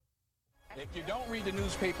If you don't read the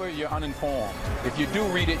newspaper, you're uninformed. If you do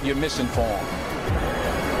read it, you're misinformed.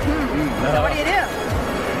 So what do you do?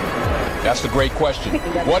 That's the great question.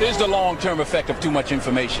 What is the long-term effect of too much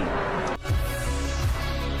information?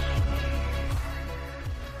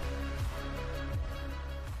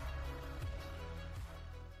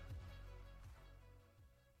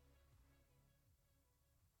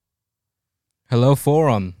 Hello,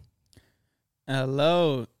 Forum.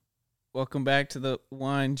 Hello. Welcome back to the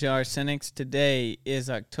Wine Jar Cynics. Today is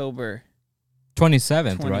October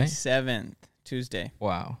 27th, right? 27th, Tuesday.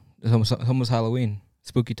 Wow. It's almost Halloween.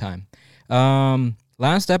 Spooky time.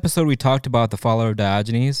 Last episode, we talked about the follower of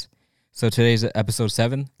Diogenes. So today's episode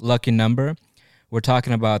 7, Lucky Number. We're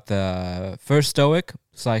talking about the first Stoic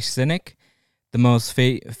 / Cynic, the most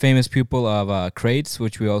famous pupil of Crates,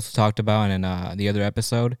 which we also talked about in the other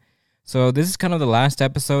episode. So this is kind of the last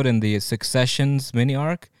episode in the Successions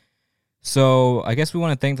mini-arc. So I guess we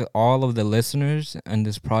want to thank all of the listeners in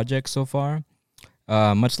this project so far.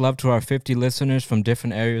 Much love to our 50 listeners from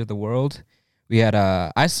different areas of the world. We had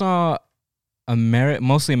I saw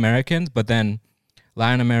mostly Americans, but then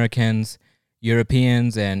Latin Americans,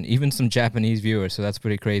 Europeans, and even some Japanese viewers. So that's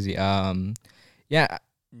pretty crazy. Yeah,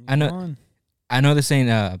 I know this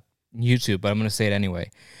ain't YouTube, but I'm gonna say it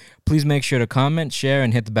anyway. Please make sure to comment, share,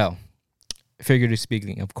 and hit the bell. Figuratively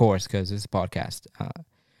speaking, of course, because it's a podcast.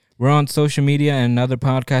 We're on social media and other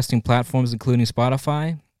podcasting platforms, including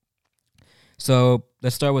Spotify. So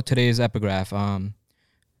let's start with today's epigraph.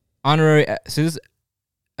 Honorary. So this is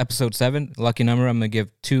episode 7, Lucky Number. I'm gonna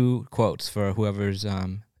give 2 quotes for whoever's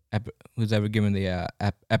who's ever given the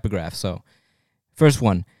epigraph. So, first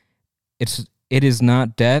one, it is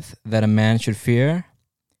not death that a man should fear,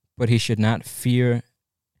 but he should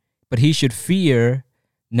fear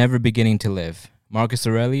never beginning to live. Marcus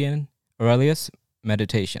Aurelius.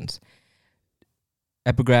 Meditations.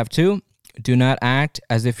 Epigraph 2, do not act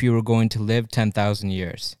as if you were going to live 10,000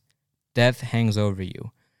 years. Death hangs over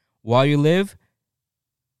you. While you live,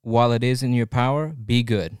 while it is in your power, be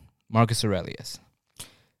good. Marcus Aurelius.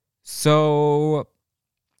 So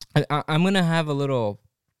I'm going to have a little,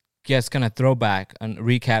 kind of throwback and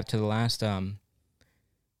recap to the last kind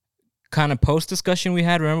of post discussion we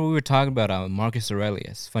had. Remember we were talking about Marcus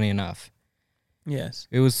Aurelius, funny enough. Yes.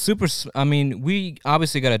 It was super. I mean, we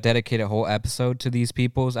obviously got to dedicate a whole episode to these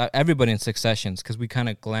peoples, everybody in Successions, because we kind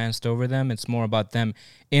of glanced over them. It's more about them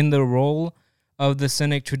in the role of the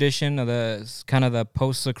Cynic tradition, of the kind of the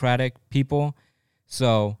post-Socratic people.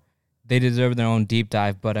 So they deserve their own deep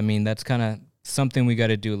dive. But I mean, that's kind of something we got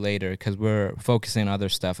to do later because we're focusing on other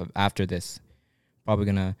stuff after this. Probably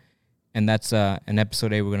gonna, and that's an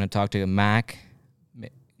episode 8. We're gonna talk to Mac,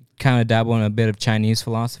 kind of dabble in a bit of Chinese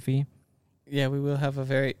philosophy. Yeah, we will have a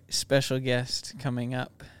very special guest coming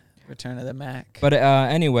up. Return of the Mac. But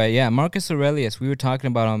anyway, yeah, Marcus Aurelius, we were talking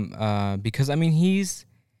about him because, I mean,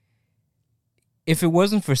 if it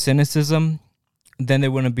wasn't for cynicism, then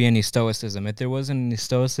there wouldn't be any stoicism. If there wasn't any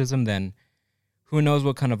stoicism, then who knows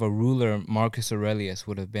what kind of a ruler Marcus Aurelius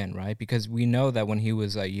would have been, right? Because we know that when he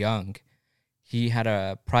was young, he had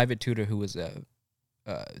a private tutor who was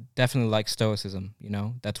definitely like stoicism, you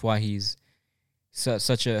know? That's why he's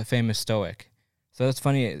such a famous Stoic. So that's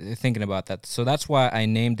funny thinking about that. So that's why I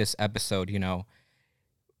named this episode,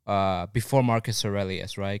 before Marcus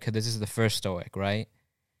Aurelius, right? Because this is the first Stoic, right?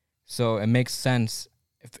 So it makes sense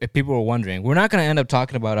if people were wondering. We're not going to end up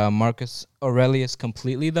talking about Marcus Aurelius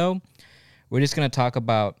completely, though. We're just going to talk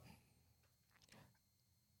about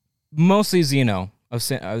mostly Zeno of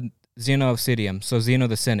Citium, so Zeno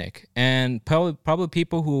the Cynic. And probably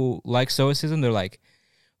people who like Stoicism, they're like,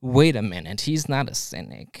 wait a minute, he's not a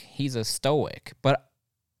cynic, he's a Stoic. But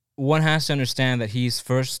one has to understand that he's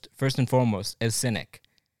first and foremost a cynic.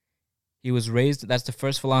 He was raised, that's the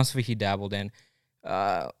first philosophy he dabbled in.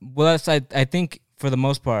 I think for the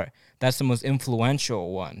most part, that's the most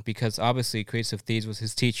influential one, because obviously Crates of Thebes was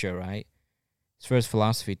his teacher, right? His first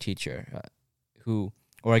philosophy teacher,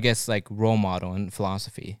 or I guess like role model in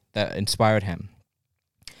philosophy that inspired him.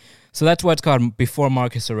 So that's why it's called before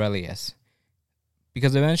Marcus Aurelius.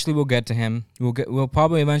 Because eventually we'll get to him. We'll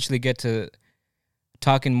probably eventually get to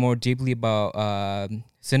talking more deeply about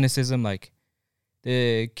cynicism, like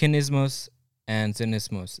the kinismos and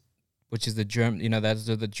cynismos, which is the German, that's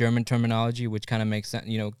the German terminology, which kind of makes sense.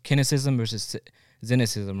 Cynicism versus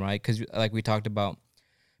cynicism, right? Because like we talked about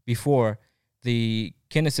before, the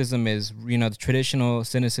cynicism is the traditional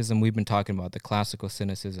cynicism we've been talking about, the classical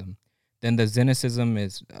cynicism. Then the cynicism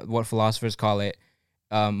is what philosophers call it,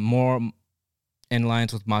 more in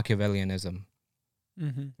lines with Machiavellianism,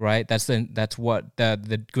 right? That's what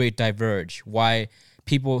the great diverge. Why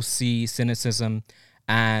people see cynicism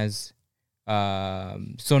as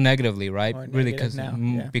so negatively, right? Or Really, negative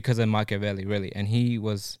now, because of Machiavelli, really. And he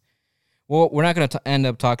was, well, we're not going to end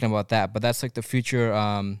up talking about that, but that's like the future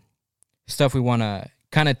stuff we want to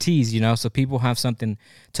kind of tease, so people have something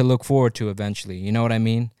to look forward to eventually. You know what I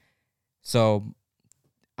mean? So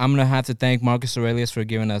I'm going to have to thank Marcus Aurelius for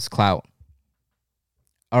giving us clout.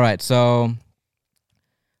 All right, so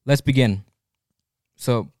let's begin.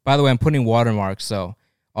 So, by the way, I'm putting watermarks, so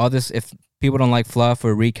all this, if people don't like fluff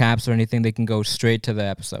or recaps or anything, they can go straight to the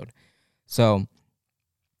episode. So,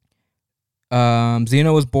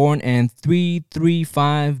 Zeno was born in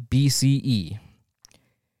 335 BCE.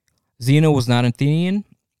 Zeno was not Athenian,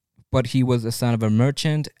 but he was the son of a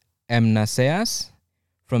merchant, Amnaceas,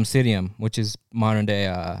 from Citium, which is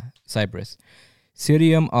modern-day Cyprus.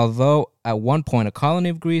 Citium, although at one point a colony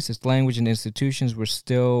of Greece, its language and institutions were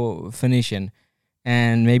still Phoenician,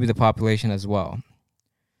 and maybe the population as well.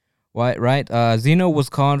 Right? Zeno was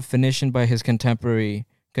called Phoenician by his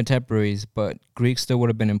contemporaries, but Greek still would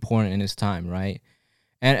have been important in his time, right?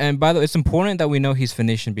 And by the way, it's important that we know he's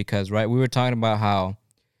Phoenician because, right, we were talking about how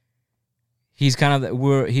he's kind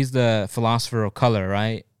of he's the philosopher of color,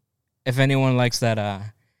 right? If anyone likes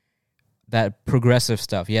that progressive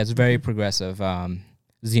stuff, yeah, it's very progressive.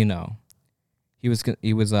 Zeno, he was.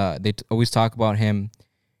 They always talk about him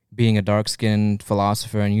being a dark-skinned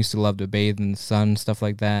philosopher and used to love to bathe in the sun, stuff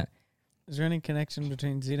like that. Is there any connection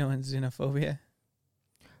between Zeno and xenophobia?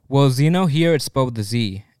 Well, Zeno here, it's spelled with a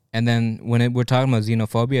Z. And then when we're talking about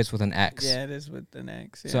xenophobia, it's with an X. Yeah, it is with an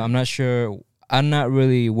X. Yeah. So I'm not sure. I'm not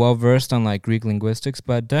really well-versed on, like, Greek linguistics,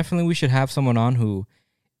 but definitely we should have someone on who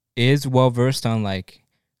is well-versed on, like,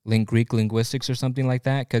 Greek linguistics or something like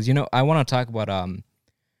that. Because, I want to talk about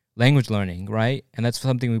language learning, right? And that's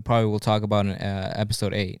something we probably will talk about in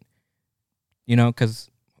episode 8. Because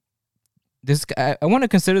I want to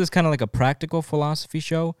consider this kind of like a practical philosophy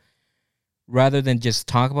show rather than just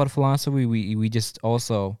talk about philosophy. We just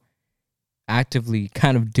also actively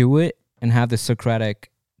kind of do it and have the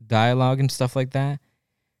Socratic dialogue and stuff like that.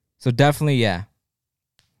 So definitely, yeah.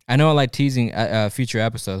 I know I like teasing future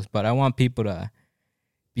episodes, but I want people to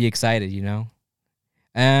be excited,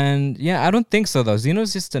 And yeah, I don't think so though.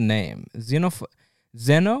 Zeno's just a name.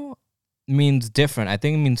 Zeno means different. I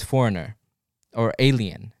think it means foreigner or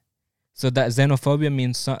alien. So that xenophobia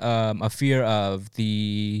means a fear of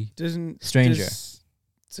the stranger. Does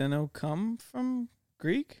Zeno come from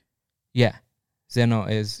Greek? Yeah, Zeno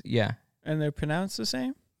is, yeah. And they're pronounced the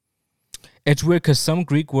same? It's weird because some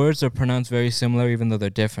Greek words are pronounced very similar even though they're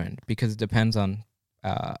different because it depends on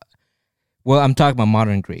well, I'm talking about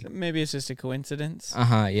modern Greek. Maybe it's just a coincidence.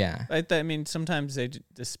 Yeah. I mean, sometimes the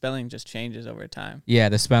spelling just changes over time. Yeah,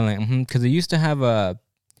 the spelling. Because they used to have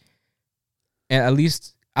at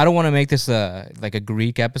least, I don't want to make this like a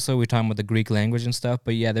Greek episode. We're talking about the Greek language and stuff.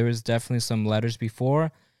 But yeah, there was definitely some letters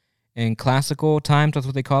before. In classical times, that's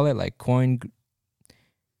what they call it, like coin.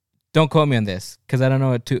 Don't quote me on this because I don't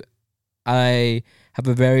know it too. I have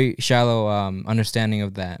a very shallow understanding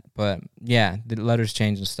of that. But yeah, the letters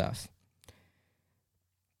change and stuff.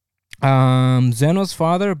 Zeno's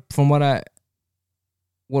father, from what I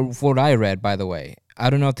read, by the way, I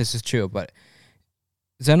don't know if this is true, but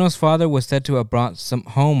Zeno's father was said to have brought some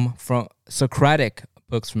home from Socratic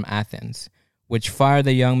books from Athens, which fired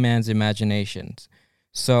the young man's imaginations.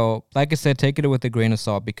 So, like I said, take it with a grain of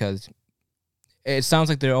salt because it sounds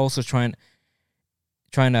like they're also trying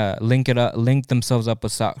to link themselves up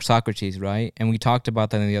with Socrates, right? And we talked about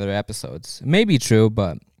that in the other episodes. Maybe true,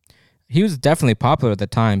 but he was definitely popular at the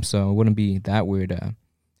time, so it wouldn't be that weird to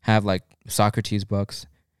have like Socrates books.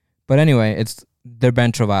 But anyway, they're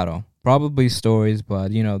Ben Trovato. Probably stories,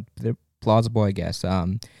 but they're plausible, I guess.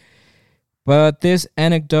 But this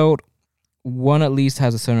anecdote, one at least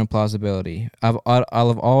has a certain plausibility. Out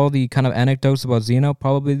of all the kind of anecdotes about Zeno,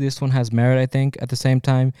 probably this one has merit, I think, at the same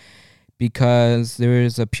time, because there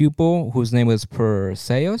is a pupil whose name was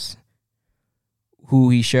Perseus, who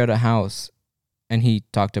he shared a house. And he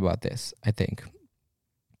talked about this, I think.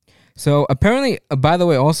 So apparently, by the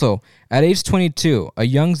way, also, at age 22, a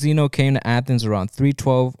young Zeno came to Athens around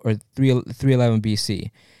 312 or 311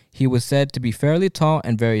 BC. He was said to be fairly tall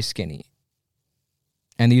and very skinny.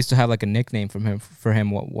 And they used to have like a nickname for him,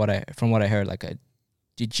 from what I heard, like a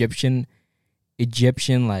Egyptian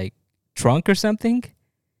like trunk or something.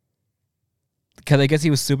 Because I guess he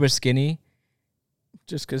was super skinny.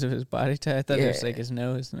 Just because of his body type? I thought it was like his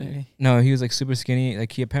nose, maybe. No, he was like super skinny.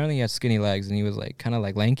 Like he apparently had skinny legs, and he was like kind of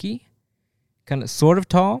like lanky, kind of sort of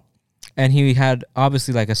tall, and he had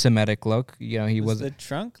obviously like a Semitic look. He was the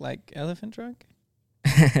trunk like elephant trunk?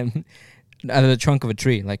 The trunk of a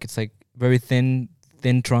tree, like it's like very thin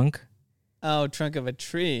trunk. Oh, trunk of a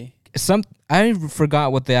tree. I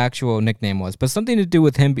forgot what the actual nickname was, but something to do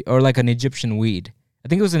with him or like an Egyptian weed. I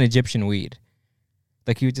think it was an Egyptian weed.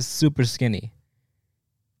 Like he was just super skinny.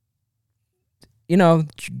 You know,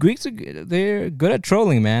 Greeks they're good at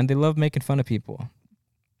trolling, man. They love making fun of people.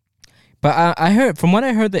 But I heard, from what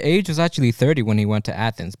I heard, the age was actually 30 when he went to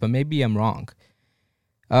Athens, but maybe I'm wrong.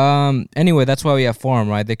 Anyway, that's why we have forum,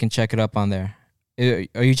 right? They can check it up on there.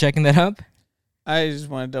 Are you checking that up? I just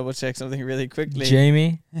want to double check something really quickly.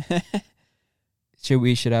 Jamie?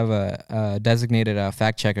 We should have a designated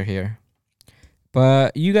fact checker here.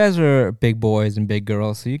 But you guys are big boys and big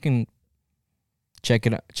girls, so you can check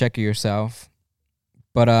it yourself.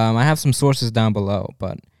 But I have some sources down below,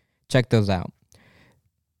 but check those out.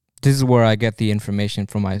 This is where I get the information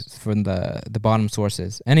from the bottom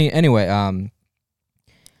sources. Anyway,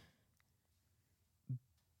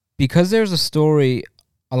 because there's a story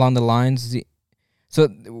along the lines.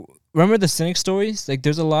 So remember the cynic stories? Like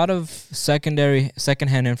there's a lot of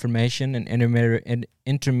secondhand information and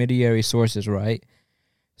intermediary sources, right?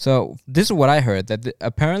 So this is what I heard, that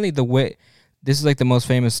apparently this is like the most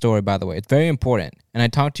famous story, by the way. It's very important, and I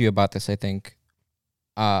talked to you about this, I think,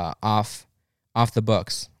 off the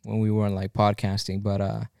books when we weren't like podcasting.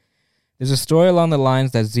 But there's a story along the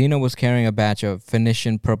lines that Zeno was carrying a batch of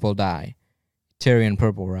Phoenician purple dye, Tyrian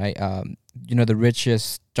purple, right? You know, the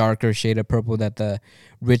richest, darker shade of purple that the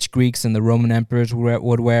rich Greeks and the Roman emperors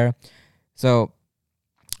would wear. So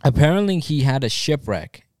apparently he had a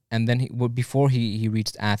shipwreck, and then before he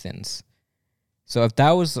reached Athens. So if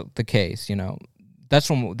that was the case, you know, that's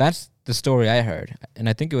the story I heard, and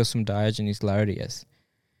I think it was from Diogenes Laertius.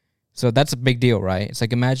 So that's a big deal, right? It's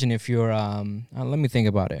like, imagine if you're let me think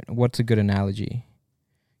about it. What's a good analogy?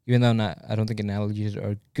 Even though I don't think analogies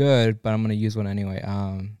are good, but I'm gonna use one anyway.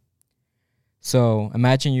 So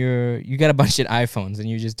imagine you got a bunch of iPhones and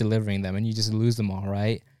you're just delivering them and you just lose them all,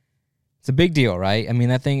 right? It's a big deal, right? I mean,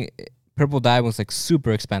 that thing, purple dye was like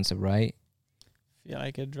super expensive, right? You're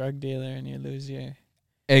like a drug dealer and you lose your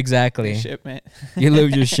shipment. You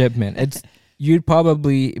lose your shipment. You'd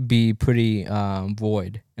probably be pretty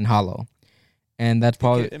void and hollow, and that's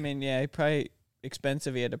probably. Probably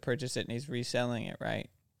expensive. He had to purchase it and he's reselling it, right?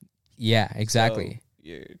 Yeah, exactly. So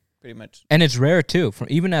you're pretty much, and it's rare too. From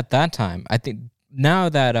even at that time, I think now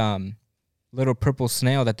that little purple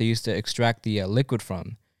snail that they used to extract the liquid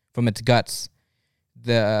from its guts,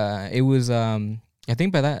 it was I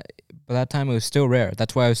think by that time it was still rare.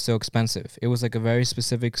 That's why it was so expensive. It was like a very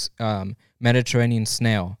specific Mediterranean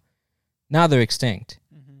snail. Now they're extinct,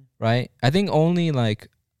 right? I think only like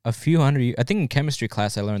a few hundred. I think in chemistry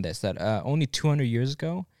class I learned this, that only 200 years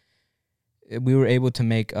ago we were able to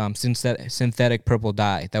make synthetic purple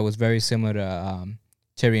dye that was very similar to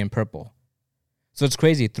Tyrian purple. So it's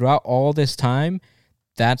crazy. Throughout all this time,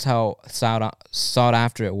 that's how sought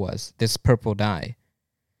after it was, this purple dye.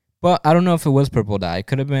 But I don't know if it was purple dye. It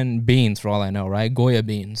could have been beans for all I know, right? Goya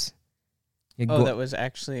beans. That was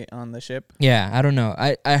actually on the ship? Yeah, I don't know.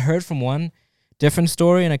 I heard from one different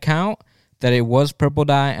story and account that it was purple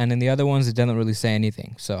dye, and in the other ones it doesn't really say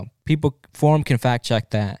anything. So forum can fact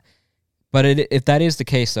check that. But if that is the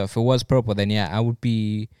case, though, if it was purple, then yeah,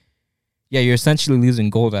 you're essentially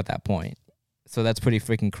losing gold at that point. So that's pretty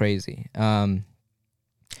freaking crazy.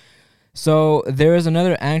 So there is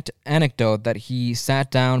another anecdote that he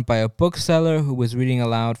sat down by a bookseller who was reading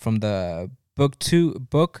aloud from the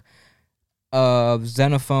book of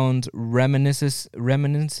Xenophon's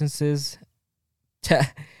reminiscences,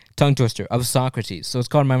 tongue twister, of Socrates. So it's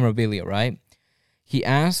called Memorabilia, right? He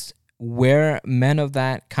asked where men of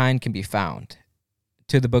that kind can be found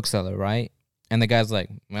to the bookseller, right? And the guy's like,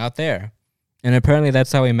 out there. And apparently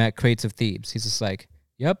that's how he met Crates of Thebes. He's just like,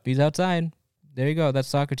 yep, he's outside. There you go. That's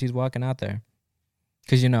Socrates walking out there.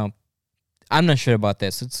 Because, I'm not sure about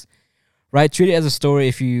this. It's right. Treat it as a story.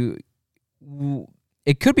 It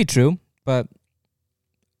could be true, but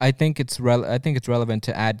I think it's relevant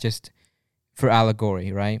to add just for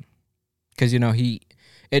allegory, right? Because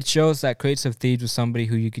it shows that Crates of Thebes was somebody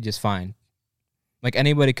who you could just find. Like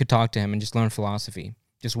anybody could talk to him and just learn philosophy,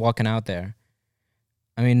 just walking out there.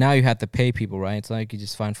 I mean, now you have to pay people, right? It's like you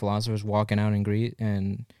just find philosophers walking out in Greece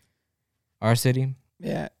and our city.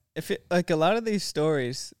 Yeah, like a lot of these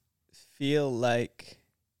stories feel like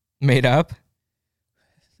made up.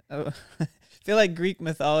 Feel like Greek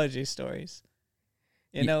mythology stories.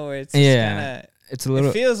 Where it's it's a little.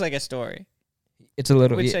 It feels like a story. It's a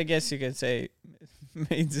little, which I guess you could say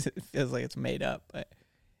means it feels like it's made up, but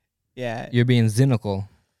yeah, you're being cynical.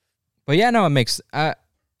 But yeah, no, it makes.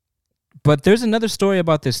 But there's another story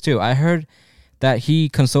about this too. I heard that he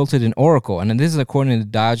consulted an oracle, and this is according to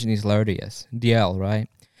Diogenes Laertius, DL, right?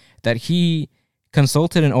 That he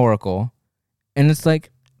consulted an oracle, and it's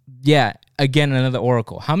like, yeah, again another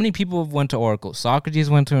oracle. How many people went to oracle? Socrates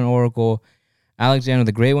went to an oracle. Alexander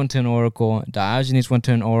the Great went to an oracle. Diogenes went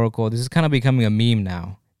to an oracle. This is kind of becoming a meme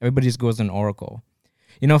now. Everybody just goes to an oracle.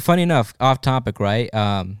 You know, funny enough, off topic, right?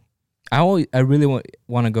 I really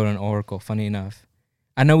want to go to an oracle. Funny enough,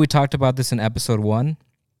 I know we talked about this in episode 1.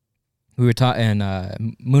 We were talking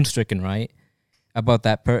Moonstricken, right? About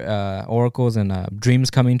that oracles and dreams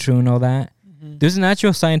coming true and all that. Mm-hmm. There's an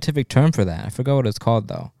actual scientific term for that. I forgot what it's called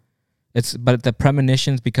though. But the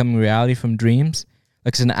premonitions becoming reality from dreams,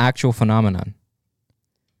 like it's an actual phenomenon.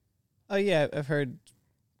 Oh yeah, I've heard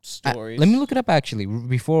stories. Let me look it up actually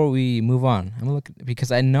before we move on. I'm gonna look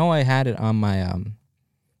because I know I had it on my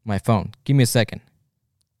my phone. Give me a second.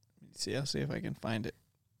 I'll see if I can find it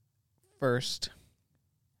first.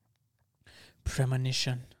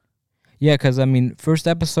 Premonition. Yeah, because I mean, first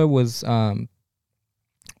episode was man,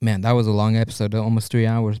 that was a long episode, almost 3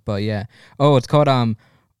 hours. But yeah, it's called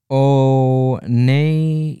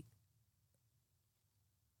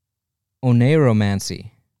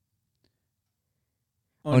oneiromancy.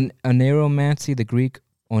 Oneiromancy, the Greek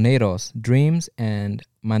oneiros, dreams, and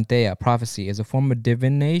mantheia, prophecy, is a form of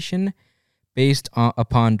divination based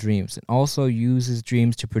upon dreams. It also uses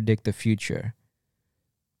dreams to predict the future.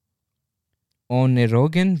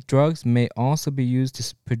 Oneirogen drugs may also be used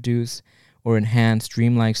to produce or enhance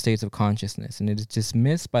dreamlike states of consciousness, and it is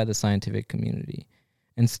dismissed by the scientific community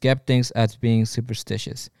and skeptics as being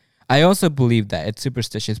superstitious. I also believe that it's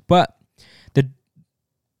superstitious, but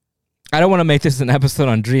I don't want to make this an episode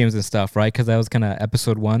on dreams and stuff, right? Because that was kind of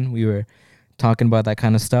episode 1. We were talking about that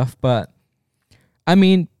kind of stuff. But, I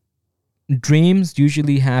mean, dreams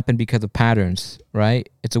usually happen because of patterns, right?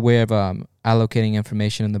 It's a way of allocating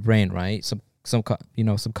information in the brain, right?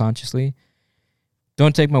 Subconsciously.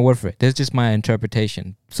 Don't take my word for it. This is just my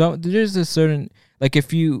interpretation. So there's a certain, like I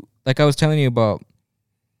was telling you about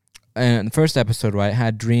in the first episode, right? I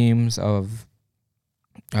had dreams of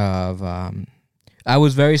I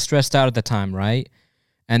was very stressed out at the time, right?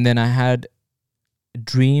 And then I had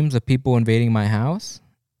dreams of people invading my house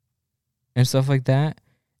and stuff like that.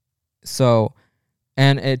 So,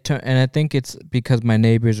 and I think it's because my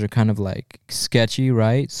neighbors are kind of like sketchy,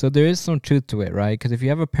 right? So there is some truth to it, right? Because if you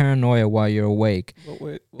have a paranoia while you're awake,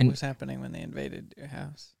 what was happening when they invaded your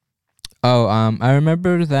house? Oh, I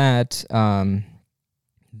remember that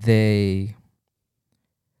they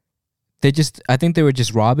just, I think they were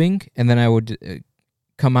just robbing, and then I would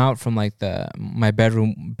come out from like my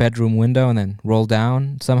bedroom window and then roll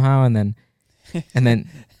down somehow, and then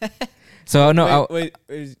so no, wait,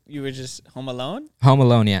 you were just home alone? Home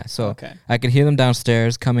alone, yeah. So okay. I could hear them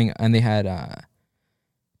downstairs coming, and they had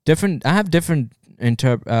different. I have different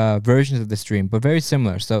versions of this dream, but very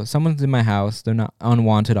similar. So someone's in my house. They're not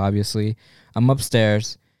unwanted, obviously. I'm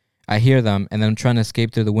upstairs. I hear them, and then I'm trying to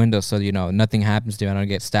escape through the window so, nothing happens to me. I don't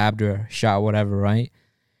get stabbed or shot, whatever, right?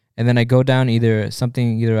 And then I go down either I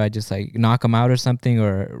just like knock them out or something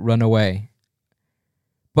or run away.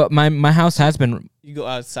 But my house has been... You go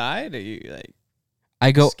outside or you like...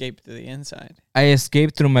 escape to the inside? I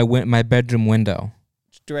escape through my bedroom window.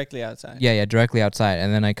 Directly outside? Yeah, directly outside.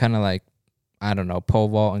 And then I kind of like, I don't know, pole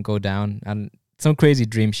vault and go down. Some crazy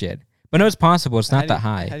dream shit. But no, it's possible. It's not that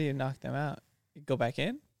high. How do you knock them out? You go back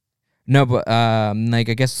in? No, but like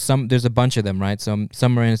I guess there's a bunch of them, right? So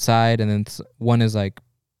some are inside, and then one is like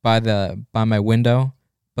by my window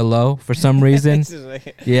below for some reason.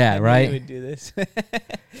 Yeah, right. You would do this.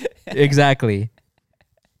 Exactly.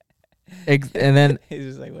 And then he's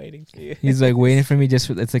just like waiting for you. He's like waiting for me.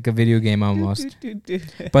 It's like a video game almost.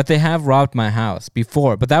 But they have robbed my house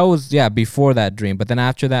before. But that was before that dream. But then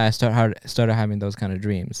after that, I started having those kind of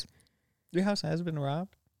dreams. Your house has been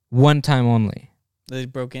robbed? One time only. They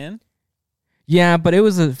broke in? Yeah, but it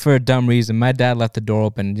was for a dumb reason. My dad left the door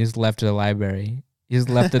open. He just left to the library. He just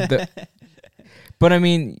left it. But I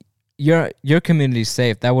mean, your community's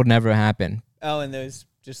safe. That would never happen. Oh, and there's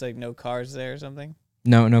just like no cars there or something?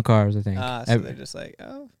 No cars, I think. So they're just like,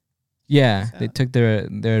 oh. Yeah, they took their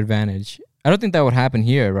advantage. I don't think that would happen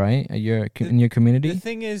here, right? In your community? The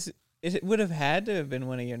thing is it would have had to have been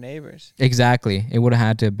one of your neighbors. Exactly. It would have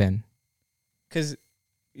had to have been. Because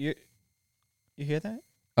you hear that?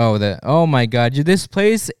 Oh my God. This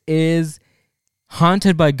place is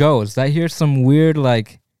haunted by ghosts. I hear some weird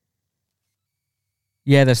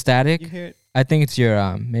the static. You hear it? I think it's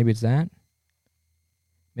your, maybe it's that.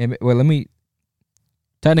 Maybe,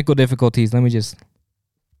 technical difficulties. Let me just.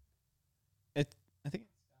 I think.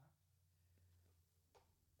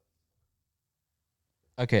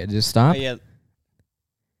 Okay, just stop. Oh, yeah.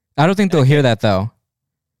 I don't think they'll hear that though.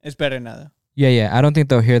 It's better now though. Yeah. I don't think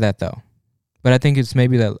they'll hear that though. But I think it's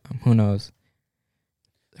maybe that, who knows.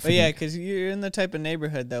 But yeah, because you're in the type of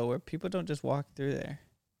neighborhood though where people don't just walk through there.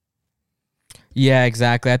 Yeah,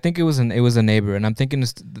 exactly. I think it was a neighbor, and I'm thinking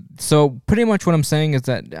so. Pretty much what I'm saying is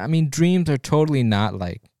that, I mean, dreams are totally not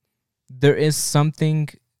like, there is something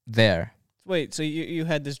there. Wait, so you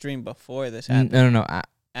had this dream before this happened? No.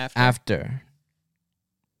 After. After.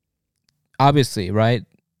 Obviously, right?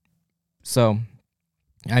 So,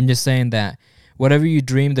 I'm just saying that whatever you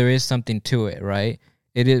dream, there is something to it, right?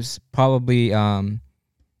 It is probably.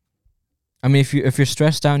 I mean, if you're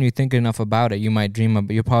stressed out and you think enough about it, you might dream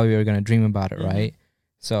about. You're probably going to dream about it, right?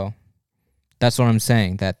 So, that's what I'm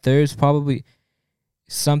saying. That there's probably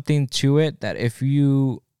something to it. That if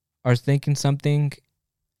you are thinking something,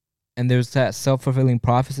 and there's that self-fulfilling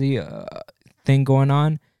prophecy thing going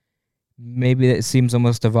on, maybe it seems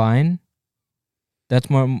almost divine. That's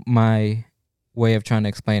more my way of trying to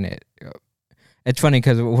explain it. It's funny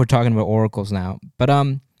because we're talking about oracles now, but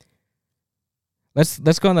let's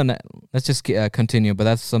go on the let's just continue. But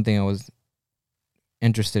that's something I was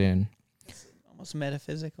interested in. It's almost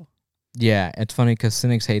metaphysical. Yeah, it's funny because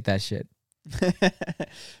cynics hate that shit.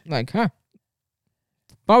 Like, huh?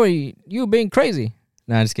 Probably you being crazy.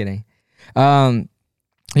 No, I'm just kidding.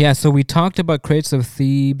 Yeah, so we talked about Crates of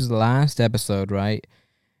Thebes last episode, right?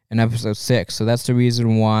 In episode 6. So that's the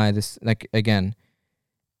reason why this, like, again,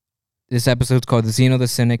 this episode's called Zeno the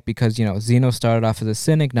Cynic because, you know, Zeno started off as a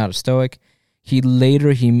cynic, not a stoic. He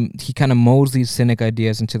later, he kind of molds these cynic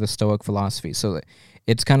ideas into the stoic philosophy. So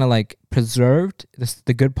it's kind of like preserved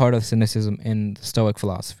the good part of cynicism in the stoic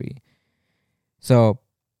philosophy. So,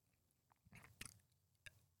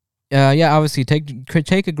 yeah, obviously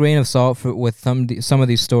take a grain of salt with some of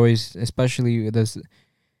these stories, especially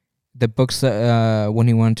the books when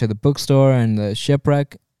he went to the bookstore and the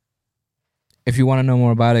shipwreck. If you want to know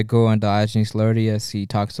more about it, go on Diogenes Laertius. He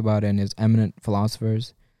talks about it in his Eminent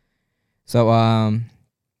Philosophers. So,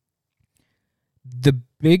 the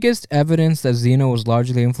biggest evidence that Zeno was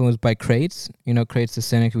largely influenced by Crates, you know, Crates the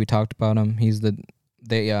Cynic, we talked about him.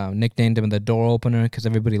 They nicknamed him the door opener because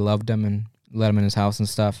everybody loved him and let him in his house and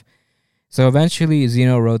stuff. So eventually,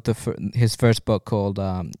 Zeno wrote his first book called,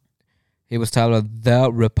 it was titled The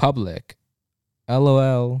Republic.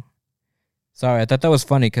 LOL. Sorry, I thought that was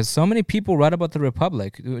funny because so many people write about the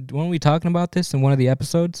Republic. Weren't we talking about this in one of the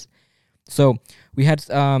episodes? So we had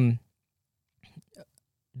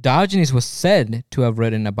Diogenes was said to have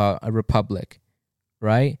written about a republic,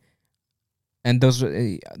 right? And there's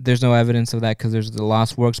no evidence of that because there's the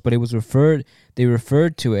lost works, but they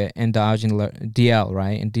referred to it in Diogenes, DL,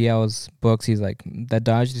 right? In DL's books, he's like, that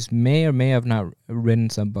Diogenes may or may have not written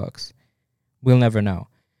some books. We'll never know.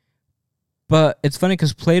 But it's funny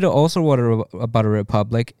because Plato also wrote about a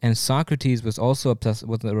republic, and Socrates was also obsessed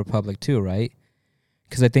with the republic too, right?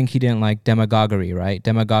 Because I think he didn't like demagoguery, right?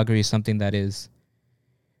 Demagoguery is something that is,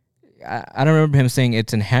 I don't remember him saying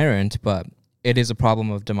it's inherent, but it is a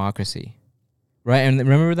problem of democracy, right? And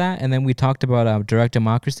remember that? And then we talked about direct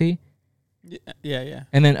democracy. Yeah.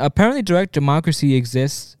 And then apparently direct democracy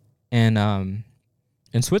exists in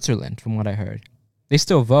Switzerland, from what I heard. They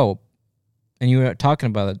still vote. And you were talking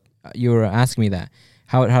about it. You were asking me that.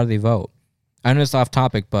 How do they vote? I know it's off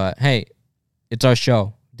topic, but hey, it's our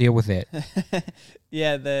show. Deal with it.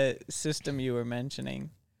 Yeah, the system you were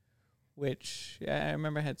mentioning, which I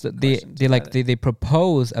remember had some questions. They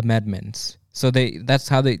propose amendments. So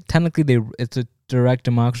it's a direct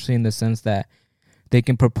democracy in the sense that they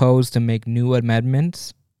can propose to make new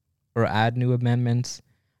amendments or add new amendments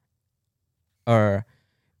or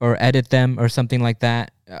edit them or something like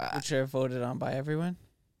that. Which are voted on by everyone?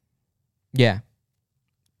 Yeah.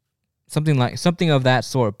 Something of that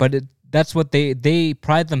sort. But that's what they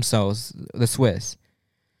pride themselves, the Swiss,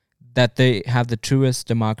 that they have the truest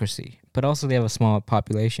democracy. But also they have a small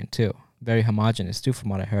population too. Very homogenous too, from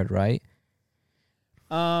what I heard, right?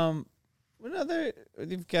 What other,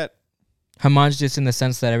 you've got... Homogenous in the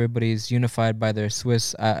sense that everybody's unified by their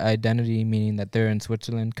Swiss identity, meaning that they're in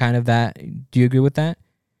Switzerland. Kind of that. Do you agree with that?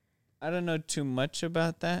 I don't know too much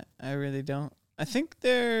about that. I really don't. I think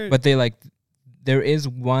there is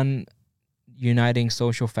one uniting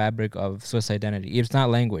social fabric of Swiss identity. It's not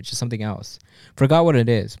language, it's something else. Forgot what it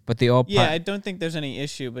is, but they all... I don't think there's any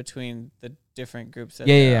issue between the different groups.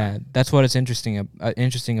 Yeah. That's what is interesting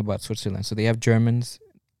about Switzerland. So they have Germans,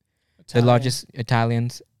 the largest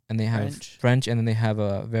Italians, and they have French, and then they have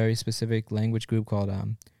a very specific language group called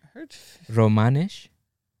Romanish,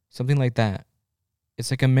 something like that. It's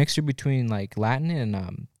like a mixture between like Latin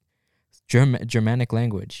and Germanic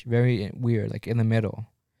language. Very weird, like in the middle.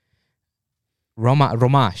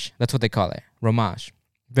 Romash, that's what they call it. Romash.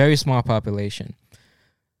 Very small population.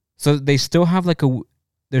 So they still have like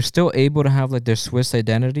they're still able to have like their Swiss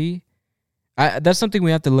identity. That's something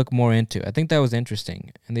we have to look more into. I think that was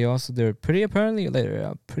interesting. And they're pretty apparently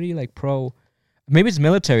they're pretty like pro. Maybe it's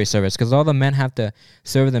military service because all the men have to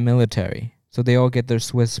serve the military, so they all get their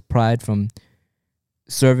Swiss pride from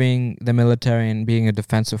serving the military and being a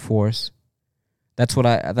defensive force.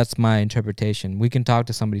 That's my interpretation. We can talk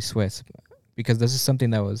to somebody Swiss because this is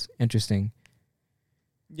something that was interesting.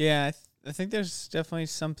 Yeah, I think there's definitely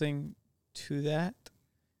something to that,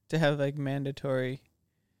 to have like mandatory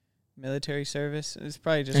military service. It's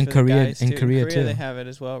probably just in for Korea, the guys in too. Korea too. They have it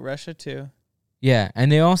as well. Russia too. Yeah,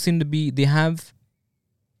 and they all seem to be. They have,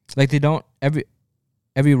 like, they don't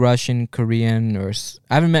every Russian, Korean,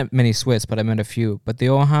 I haven't met many Swiss, but I met a few. But they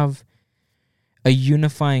all have a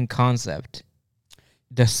unifying concept,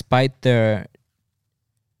 despite their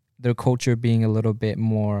culture being a little bit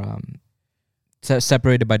more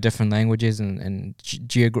separated by different languages and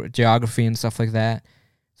geography and stuff like that.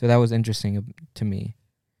 So that was interesting to me.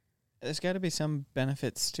 There's got to be some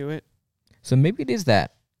benefits to it. So maybe it is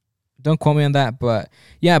that. Don't quote me on that, but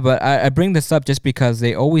yeah, but I bring this up just because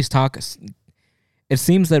they always talk. It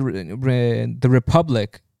seems that the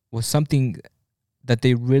Republic was something that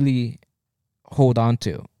they really hold on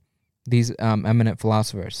to. These eminent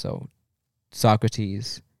philosophers, so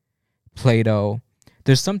Socrates, Plato,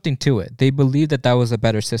 there's something to it. They believe that was a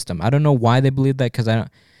better system. I don't know why they believe that because I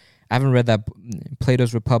haven't read that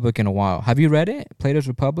Plato's Republic in a while. Have you read it, Plato's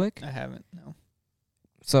Republic? I haven't, no.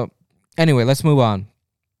 So anyway, let's move on.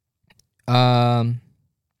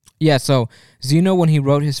 Yeah, so Zeno, when he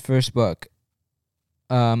wrote his first book,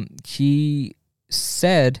 he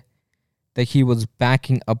said that he was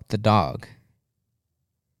backing up the dog.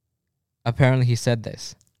 Apparently he said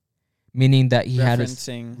this, meaning that he had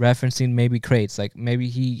referencing maybe Crates, like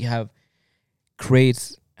maybe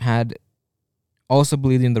Crates had also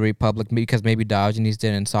believed in the Republic because maybe Diogenes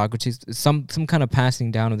did and Socrates, some kind of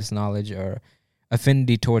passing down of this knowledge or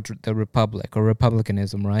affinity towards the Republic or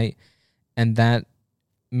republicanism, right? And that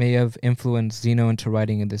may have influenced Zeno into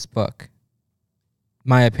writing in this book.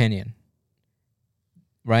 My opinion.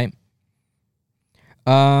 Right?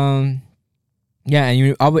 Yeah,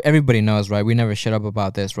 and everybody knows, right? We never shut up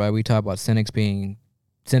about this, right? We talk about cynic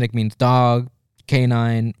means dog,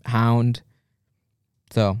 canine, hound.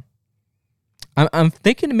 So, I'm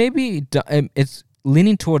thinking maybe it's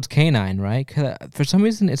leaning towards canine, right? 'Cause for some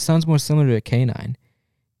reason, it sounds more similar to a canine.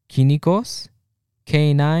 Kynikos?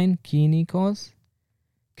 Kynikos?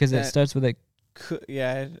 Because it starts with a...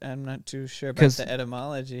 Yeah, I'm not too sure about the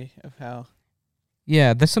etymology of how...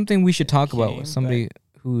 Yeah, that's something we should talk about with somebody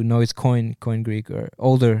who knows Koine Greek or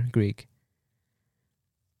older Greek.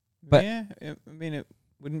 But yeah, I mean, it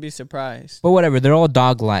wouldn't be surprised. But whatever, they're all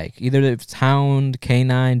dog-like. Either it's hound,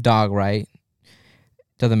 canine, dog, right?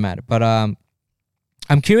 Doesn't matter. But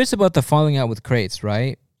I'm curious about the falling out with Crates,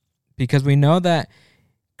 right? Because we know that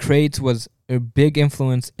Crates was a big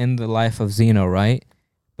influence in the life of Zeno, right?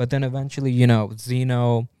 But then eventually,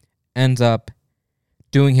 Zeno ends up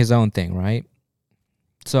doing his own thing, right?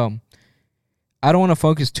 So I don't want to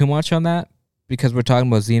focus too much on that because we're talking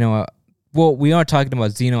about Zeno. Well, we are talking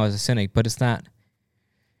about Zeno as a cynic, but it's not,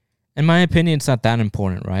 in my opinion, it's not that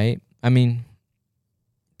important, right? I mean,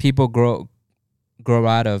 people grow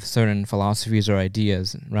out of certain philosophies or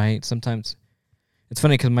ideas, right? Sometimes it's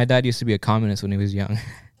funny because my dad used to be a communist when he was young.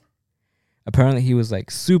 Apparently, he was like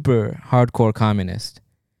super hardcore communist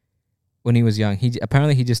when he was young. He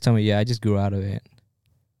just told me, yeah, I just grew out of it.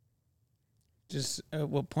 Just at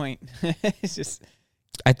what point? It's just.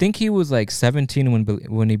 I think he was like 17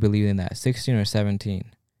 when he believed in that, 16 or 17,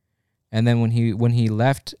 and then when he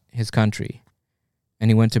left his country, and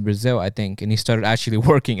he went to Brazil, I think, and he started actually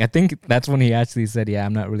working. I think that's when he actually said, "Yeah,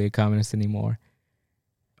 I'm not really a communist anymore."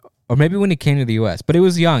 Or maybe when he came to the U.S., but it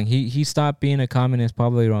was young. He stopped being a communist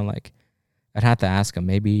probably around like, I'd have to ask him.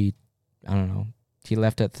 Maybe, I don't know. He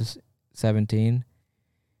left at 17.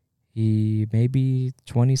 He maybe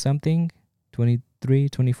 20 something. 23,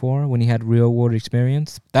 24, when he had real world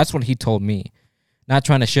experience. That's what he told me. Not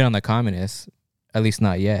trying to shit on the communists, at least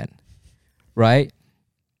not yet. Right?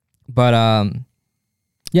 But,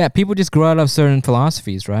 yeah, people just grow out of certain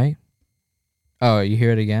philosophies, right? Oh, you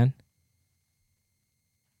hear it again?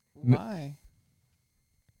 Why?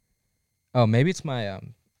 Oh, maybe it's my,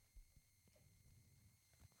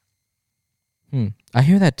 I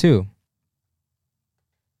hear that too.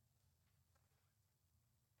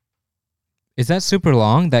 Is that super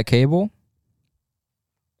long, that cable?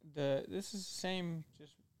 This is the same,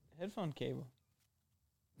 just headphone cable.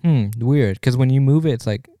 Weird. Because when you move it, it's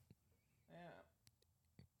like... Yeah.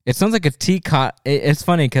 It sounds like a teacup. It's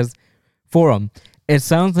funny because, Forum, It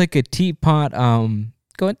sounds like a teapot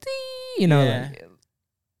going you know, Yeah. like,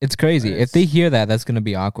 it's crazy. But If they it's- hear that, that's gonna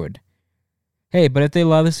be awkward. Hey, but if they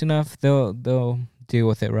love us enough, they'll deal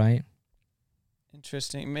with it, right?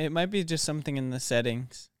 Interesting. It might be just something in the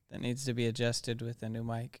settings that needs to be adjusted with a new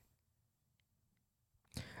mic.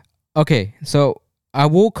 Okay, so I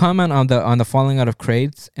will comment on the falling out of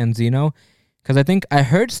crates and Xeno, because I think I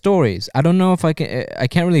heard stories. I don't know if I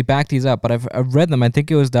can't really back these up, but I've read them. I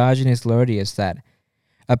think it was Diogenes Laertius that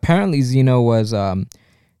apparently Xeno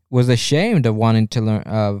was ashamed of wanting to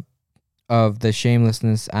learn of the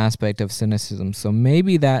shamelessness aspect of cynicism. So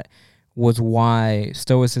maybe that was why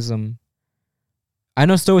Stoicism. I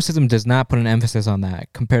know Stoicism does not put an emphasis on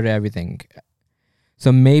that compared to everything.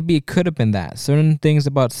 So maybe it could have been that. Certain things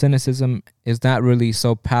about cynicism is not really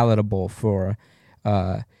so palatable for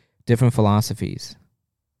different philosophies.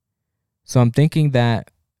 So I'm thinking that.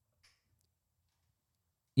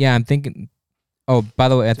 Yeah, I'm thinking. Oh, by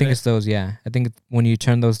the way, I think Right. it's those. Yeah, I think when you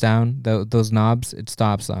turn those down, those knobs, it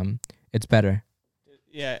stops. It's better.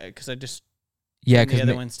 Yeah, because I just Yeah, turned the because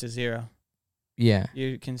other one's to 0. yeah.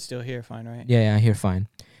 You can still hear fine, right? Yeah, I hear fine.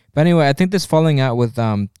 But anyway, I think this falling out with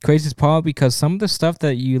Crazy is probably because some of the stuff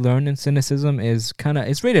that you learn in cynicism is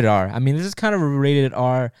it's rated R. I mean, this is kind of a rated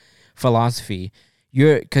R philosophy.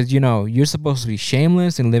 Because you're supposed to be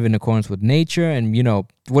shameless and live in accordance with nature, and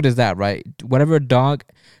what is that, right? Whatever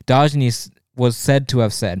Diogenes was said to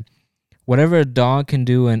have said, whatever a dog can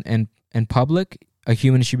do in public, a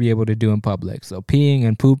human should be able to do in public. So peeing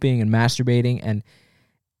and pooping and masturbating and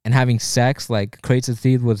having sex, like Crates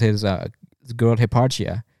Thieves with his girl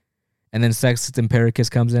Hipparchia. And then Sextus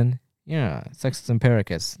Empiricus comes in. Yeah, Sextus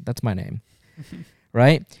Empiricus. That's my name.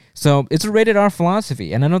 Right? So it's a rated R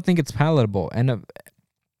philosophy, and I don't think it's palatable. And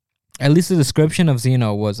at least the description of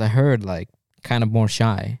Zeno was, I heard, like, kind of more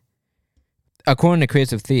shy. According to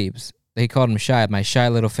Crates of Thebes, they called him shy, my shy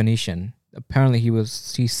little Phoenician. Apparently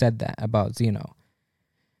he said that about Zeno.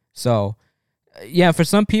 So, yeah, for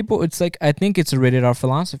some people, it's like, I think it's a rated R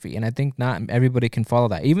philosophy, and I think not everybody can follow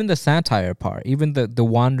that. Even the satire part, even the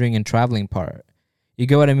wandering and traveling part. You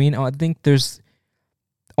get what I mean? I think there's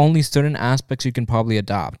only certain aspects you can probably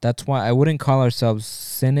adopt. That's why I wouldn't call ourselves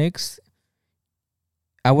cynics.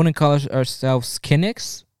 I wouldn't call ourselves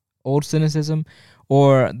cynics, old cynicism,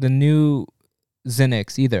 or the new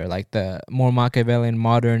cynics either, like the more Machiavellian,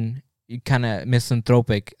 modern, kind of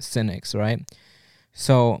misanthropic cynics, right?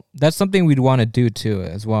 So that's something we'd want to do too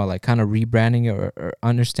as well, like kind of rebranding it or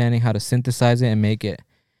understanding how to synthesize it and make it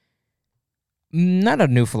not a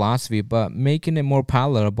new philosophy, but making it more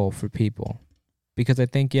palatable for people. Because I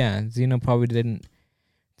think, yeah, Zeno probably didn't.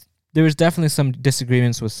 There was definitely some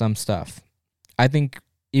disagreements with some stuff. I think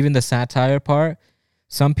even the satire part,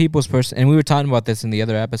 some people's and we were talking about this in the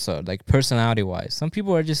other episode, like personality-wise, some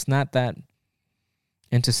people are just not that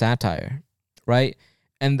into satire, right?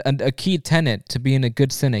 And a key tenet to being a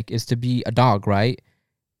good cynic is to be a dog, right?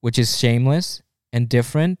 Which is shameless and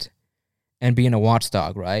different, and being a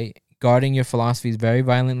watchdog, right? Guarding your philosophies very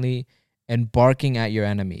violently and barking at your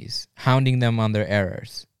enemies, hounding them on their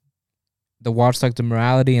errors. The watchdogs of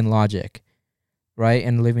morality and logic, right?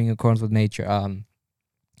 And living in accordance with nature.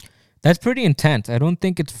 That's pretty intense. I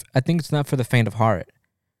think it's not for the faint of heart.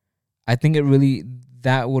 I think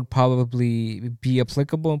that would probably be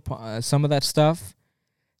applicable, some of that stuff,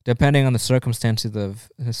 depending on the circumstances of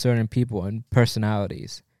certain people and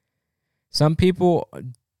personalities. Some people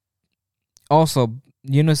also,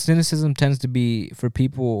 cynicism tends to be for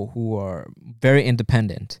people who are very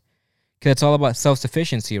independent, because it's all about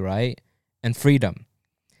self-sufficiency, right? And freedom.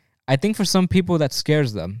 I think for some people that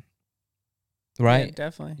scares them, right? Yeah,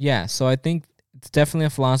 definitely. Yeah, so I think it's definitely a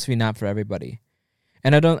philosophy not for everybody.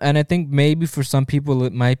 And I think maybe for some people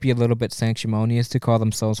it might be a little bit sanctimonious to call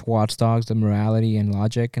themselves watchdogs of morality and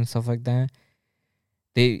logic and stuff like that.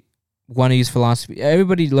 They want to use philosophy.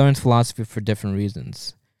 Everybody learns philosophy for different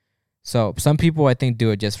reasons. So some people, I think, do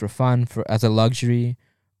it just for fun, as a luxury,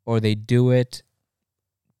 or they do it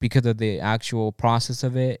because of the actual process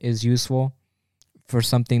of it is useful for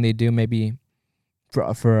something they do, maybe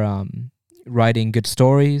for writing good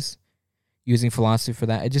stories, using philosophy for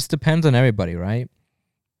that. It just depends on everybody, right?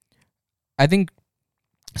 I think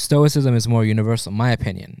Stoicism is more universal, in my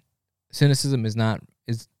opinion. Cynicism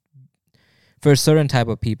is for a certain type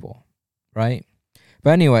of people, right?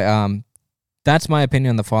 But anyway, that's my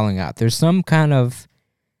opinion on the falling out. There's some kind of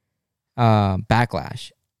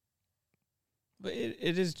backlash. But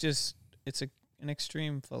it is just, it's an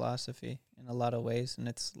extreme philosophy in a lot of ways, and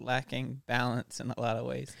it's lacking balance in a lot of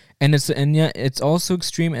ways. And it's also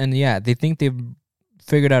extreme, and yeah, they think they've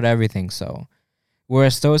figured out everything. So,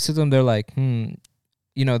 whereas Stoicism, they're like,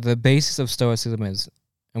 the basis of Stoicism is,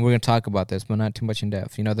 and we're going to talk about this, but not too much in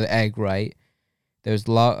depth. The egg, right? There's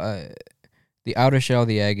the outer shell of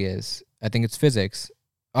the egg is, I think it's physics.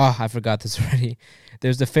 Oh, I forgot this already.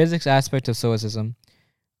 There's the physics aspect of Stoicism.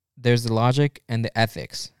 There's the logic and the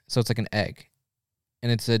ethics. So it's like an egg.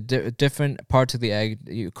 And it's a different parts of the egg.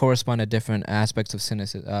 You correspond to different aspects of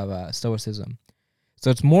Stoicism. So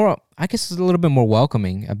it's more, I guess it's a little bit more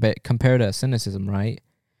welcoming a bit compared to cynicism, right?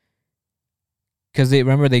 Because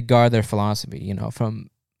they guard their philosophy, from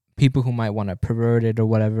people who might want to pervert it or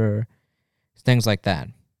whatever, things like that.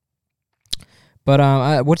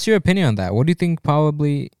 But what's your opinion on that? What do you think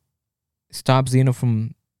probably stops Zeno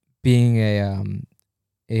from being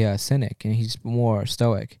a cynic and he's more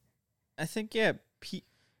stoic? I think,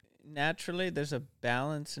 naturally there's a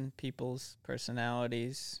balance in people's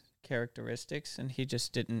personalities, characteristics, and he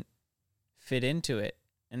just didn't fit into it.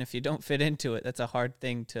 And if you don't fit into it, that's a hard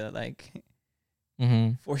thing to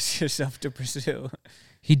force yourself to pursue.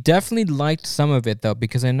 He definitely liked some of it though,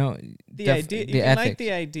 because I know the idea. You can like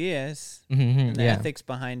the ideas and the ethics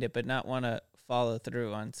behind it, but not want to follow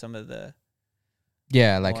through on some of the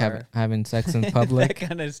like having sex in public, that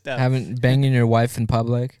kind of stuff, banging your wife in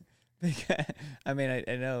public. I mean,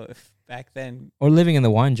 I know if back then, or living in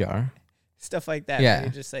the wine jar, stuff like that. Yeah,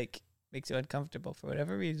 it just makes you uncomfortable for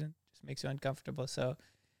whatever reason. Just makes you uncomfortable. So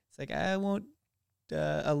it's like I won't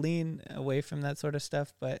lean away from that sort of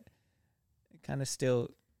stuff, but kind of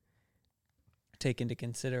still take into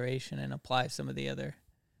consideration and apply some of the other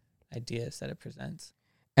ideas that it presents.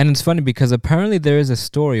 And it's funny because apparently there is a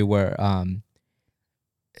story where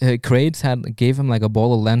Crates gave him like a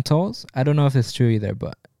bowl of lentils. I don't know if it's true either,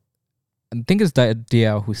 but I think it's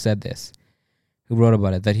Diao who said this, who wrote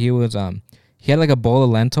about it, that he was he had like a bowl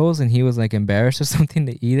of lentils and he was like embarrassed or something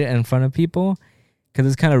to eat it in front of people. Because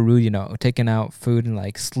it's kind of rude, taking out food and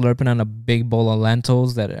like slurping on a big bowl of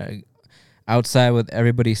lentils that are outside with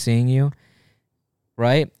everybody seeing you,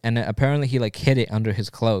 right? And apparently he like hid it under his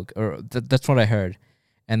cloak, or that's what I heard.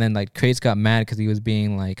 And then like Crates got mad because he was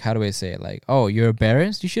being like, how do I say it? Like, oh, you're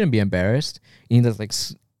embarrassed? You shouldn't be embarrassed. And he just like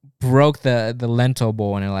broke the lentil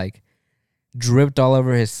bowl and it like dripped all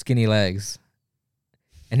over his skinny legs.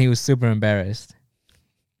 And he was super embarrassed.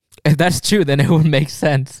 If that's true, then it would make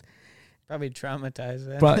sense. Probably traumatized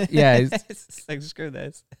them. But yeah, it's like, screw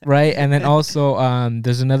this. Right, and then also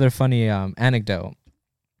there's another funny anecdote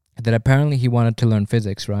that apparently he wanted to learn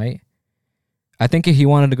physics, right? I think he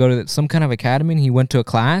wanted to go to some kind of academy, and he went to a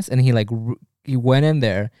class, and he he went in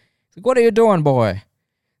there. He's like, "What are you doing, boy?"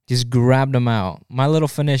 Just grabbed him out, my little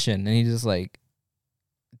Phoenician, and he just he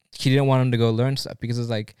didn't want him to go learn stuff because it's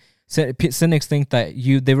like cynics think that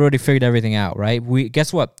they've already figured everything out, right?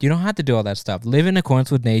 Guess what? You don't have to do all that stuff. Live in accordance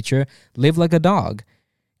with nature. Live like a dog.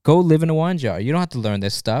 Go live in a wine jar. You don't have to learn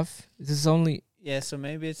this stuff. This is only so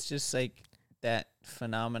maybe it's just like that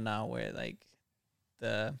phenomena where like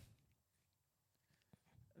the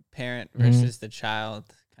parent versus the child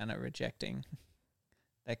kind of rejecting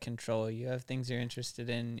that control. You have things you're interested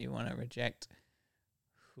in. You want to reject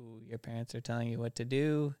who your parents are telling you what to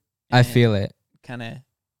do. I feel it. Kind of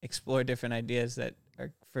explore different ideas that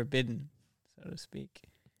are forbidden, so to speak.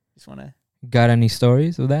 Just want to. Got any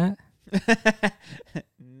stories of that?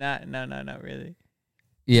 Not really.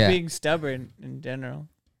 Yeah. Just being stubborn in general.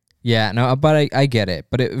 Yeah, no, but I get it.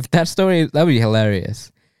 But if that story, that would be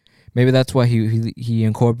hilarious. Maybe that's why he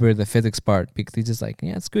incorporated the physics part, because he's just like,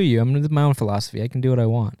 yeah, screw you. I'm gonna do my own philosophy. I can do what I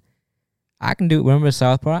want. Remember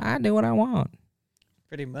South Park? I do what I want.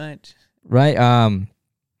 Pretty much. Right.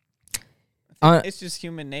 It's just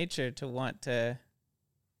human nature to want to.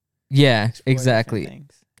 Yeah, exactly.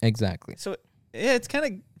 Exactly. So yeah, it's kind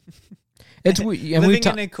of. It's weird. Living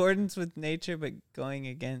in accordance with nature, but going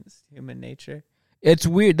against human nature. It's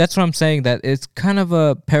weird. That's what I'm saying. That it's kind of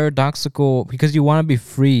a paradoxical, because you want to be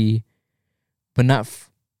free, but not.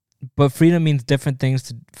 But freedom means different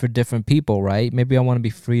things for different people, right? Maybe I want to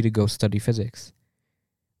be free to go study physics,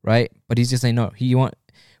 right? But he's just saying no.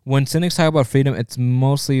 When cynics talk about freedom, it's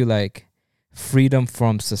mostly like freedom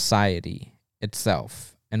from society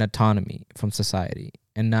itself and autonomy from society,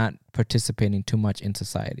 and not participating too much in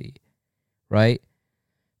society, right?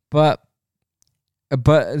 But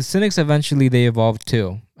cynics eventually they evolved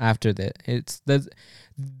too after that.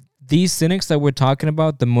 These cynics that we're talking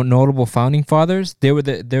about, the more notable founding fathers, they're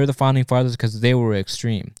the founding fathers because they were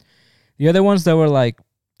extreme. The other ones that were like,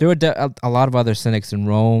 there were a lot of other cynics in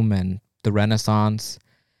Rome and the Renaissance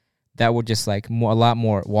that were just like a lot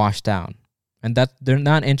more washed down, and that they're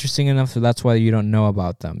not interesting enough. So that's why you don't know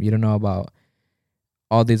about them. You don't know about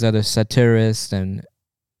all these other satirists and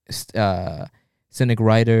cynic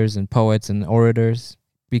writers and poets and orators,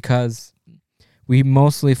 because we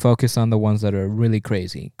mostly focus on the ones that are really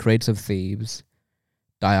crazy. Crates of Thebes,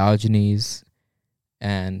 Diogenes,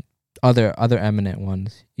 and other eminent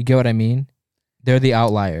ones. You get what I mean? They're the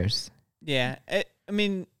outliers. Yeah, I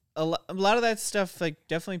mean, a lot of that stuff, like,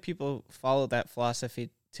 definitely people follow that philosophy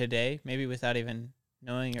today, maybe without even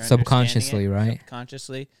knowing or Subconsciously, understanding it. right?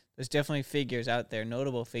 Subconsciously. There's definitely figures out there,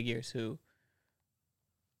 notable figures who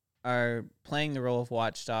are playing the role of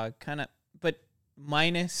watchdog, kind of, but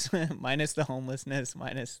minus the homelessness,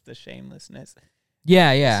 minus the shamelessness.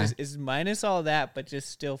 Yeah. Is minus all that, but just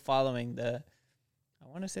still following I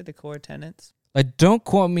want to say the core tenets. Like, don't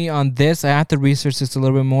quote me on this. I have to research this a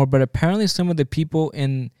little bit more, but apparently some of the people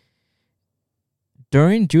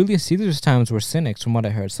during Julius Caesar's times were cynics, from what I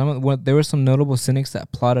heard. There were some notable cynics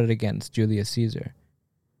that plotted against Julius Caesar.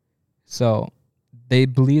 So they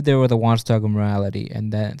believed they were the watchdog of morality,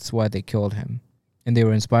 and that's why they killed him. And they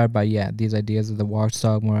were inspired by, these ideas of the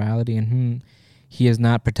watchdog morality, and he is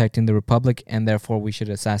not protecting the republic, and therefore we should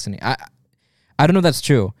assassinate. I don't know if that's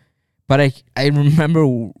true, but I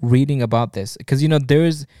remember reading about this, because,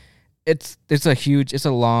 it's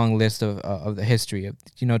a long list of the history of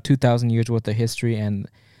 2,000 years worth of history, and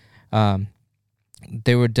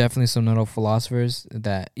there were definitely some notable philosophers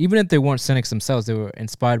that, even if they weren't cynics themselves, they were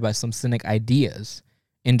inspired by some cynic ideas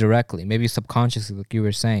indirectly, maybe subconsciously, like you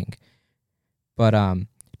were saying. But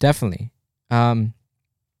definitely.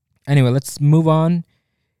 Anyway, let's move on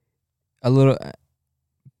a little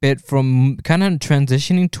bit from kind of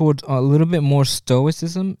transitioning towards a little bit more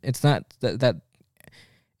stoicism. It's not that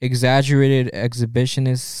exaggerated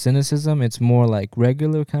exhibitionist cynicism. It's more like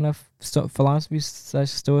regular kind of philosophy /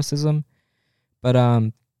 stoicism. But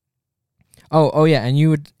and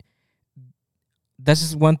this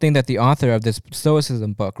is one thing that the author of this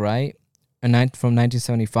Stoicism book, right, from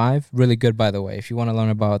 1975, really good, by the way, if you want to learn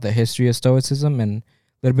about the history of Stoicism and a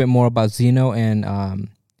little bit more about Zeno and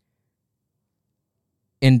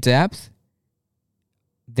in depth,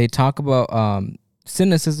 they talk about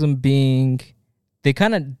cynicism being, they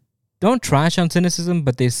kind of don't trash on cynicism,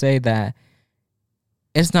 but they say that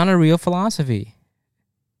it's not a real philosophy.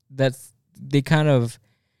 They kind of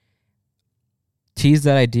tease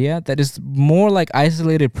that idea that is more like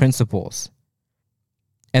isolated principles.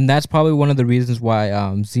 And that's probably one of the reasons why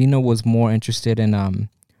Zeno was more interested in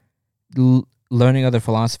learning other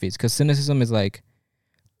philosophies, because cynicism is like,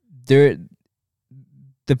 the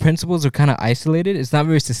principles are kind of isolated. It's not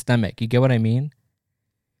very systemic. You get what I mean?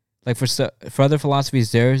 Like for other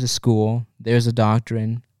philosophies, there is a school, there's a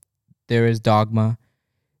doctrine, there is dogma.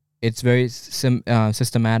 It's very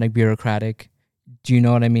systematic, bureaucratic. Do you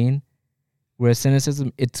know what I mean? Whereas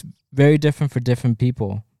cynicism, it's very different for different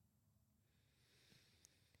people.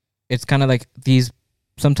 It's kind of like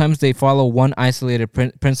sometimes they follow one isolated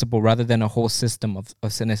principle rather than a whole system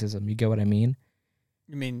of cynicism. You get what I mean?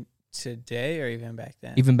 You mean today or even back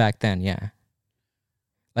then? Even back then, yeah.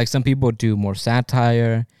 Like some people do more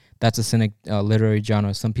satire. That's a cynic literary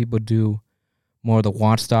genre. Some people do more of the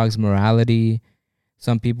watchdogs morality.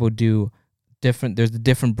 Some people do different. There's the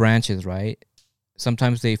different branches, right?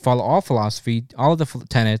 Sometimes they follow all philosophy, all of the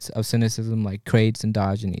tenets of cynicism, like Crates and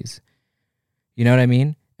Diogenes. You know what I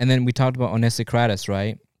mean? And then we talked about Onesicrates,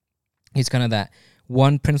 right? He's kind of that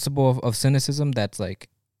one principle of cynicism that's like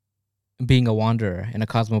being a wanderer and a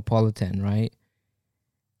cosmopolitan, right?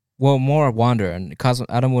 Well, more a wanderer. And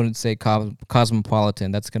I don't want to say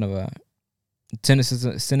cosmopolitan. That's kind of a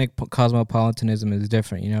cynic cosmopolitanism is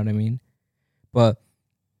different. You know what I mean? But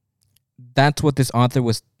that's what this author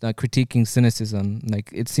was critiquing cynicism.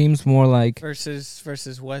 Like, it seems more like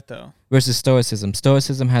versus what though? Versus Stoicism.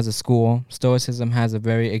 Stoicism has a school. Stoicism has a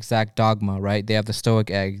very exact dogma, right? They have the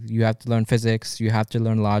Stoic egg. You have to learn physics. You have to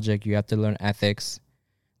learn logic. You have to learn ethics.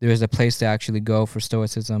 There is a place to actually go for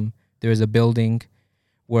Stoicism. There is a building.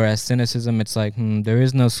 Whereas cynicism, it's like, there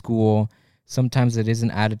is no school. Sometimes it is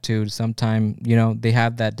an attitude. Sometimes, they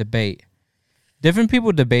have that debate. Different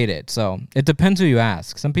people debate it, so it depends who you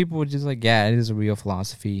ask. Some people are just like, yeah, it is a real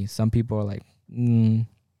philosophy. Some people are like,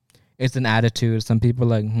 it's an attitude. Some people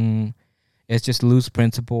are like, it's just loose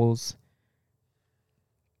principles.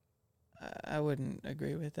 I wouldn't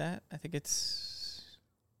agree with that. I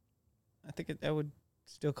would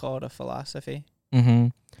still call it a philosophy. Mm-hmm.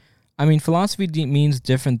 I mean, philosophy means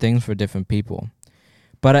different things for different people.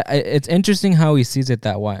 But it's interesting how he sees it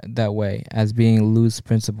that way, as being loose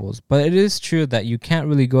principles. But it is true that you can't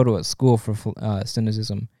really go to a school for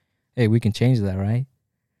cynicism. Hey, we can change that, right?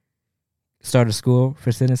 Start a school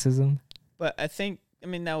for cynicism. But I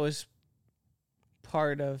mean, that was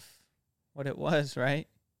part of what it was, right?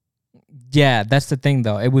 Yeah, that's the thing,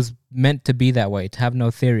 though. It was meant to be that way, to have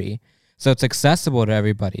no theory. So it's accessible to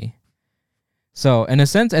everybody. So in a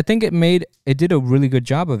sense, I think it did a really good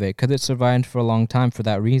job of it because it survived for a long time for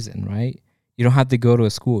that reason, right? You don't have to go to a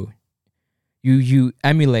school. You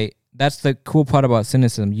emulate. That's the cool part about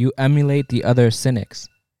cynicism. You emulate the other cynics.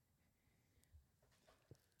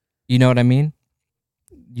 You know what I mean?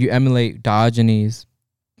 You emulate Diogenes.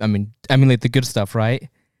 I mean, emulate the good stuff, right?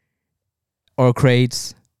 Or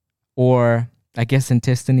Crates, or I guess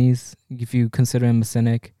Antisthenes, if you consider him a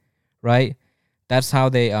cynic, right? That's how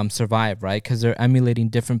they survive, right? Because they're emulating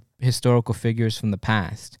different historical figures from the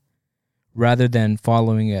past, rather than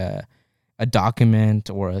following a document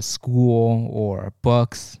or a school or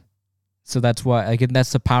books. So that's why, again,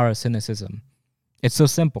 that's the power of cynicism. It's so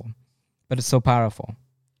simple, but it's so powerful.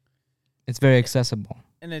 It's very accessible.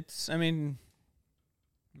 And it's, I mean,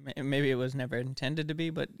 maybe it was never intended to be,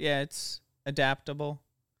 but yeah, it's adaptable.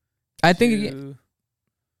 I think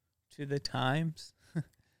to the times.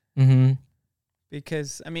 Mm-hmm.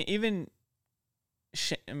 Because even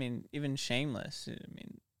Shameless.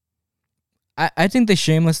 I think the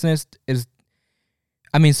shamelessness is.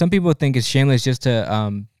 I mean, some people think it's shameless just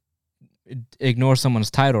to ignore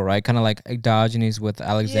someone's title, right? Kind of like Diogenes with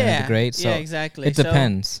Alexander the Great. So yeah, exactly. It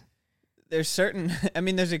depends. There's certain.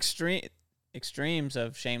 There's extremes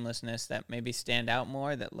of shamelessness that maybe stand out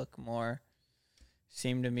more, that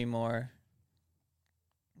seem to be more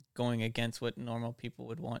going against what normal people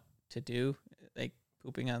would want to do, like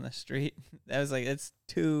pooping on the street. That was like, it's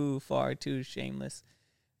too far, too shameless.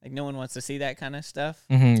 Like, no one wants to see that kind of stuff.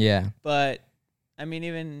 Mm-hmm, yeah. But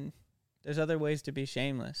even there's other ways to be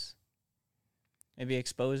shameless. Maybe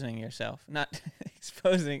exposing yourself, not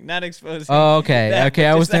exposing. Oh, okay. That, okay,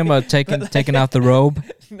 I was thinking about taking off the robe.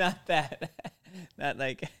 Not that. Not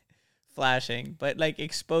like flashing, but like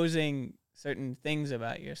exposing certain things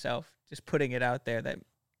about yourself. Just putting it out there that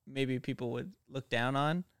maybe people would look down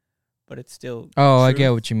on, but it's still Oh, truth. I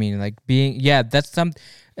get what you mean. Like that's some.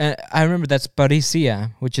 I remember that's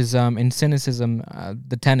parousia, which is in cynicism,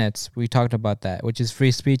 the tenets we talked about that, which is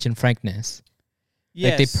free speech and frankness.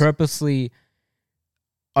 Yes. Like they purposely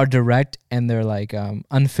are direct and they're like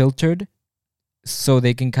unfiltered, so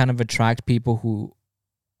they can kind of attract people who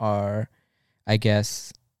are, I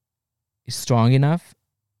guess, strong enough.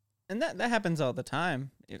 And that happens all the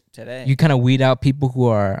time today. You kind of weed out people who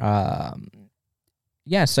are,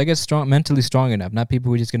 yes, I guess mentally strong enough, not people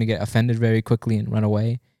who are just gonna get offended very quickly and run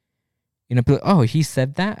away. You know, people, oh, he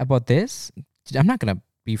said that about this. I'm not gonna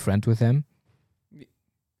be friends with him.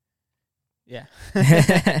 Yeah.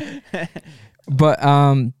 But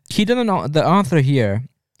he doesn't know, the author here,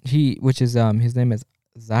 which is his name is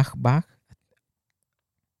Zachbach.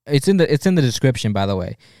 It's in the description, by the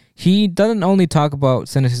way. He doesn't only talk about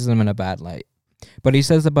cynicism in a bad light, but he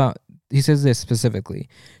says this specifically: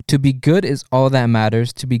 to be good is all that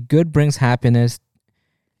matters. To be good brings happiness.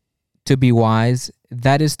 To be wise,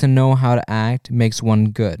 that is to know how to act, makes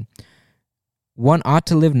one good. One ought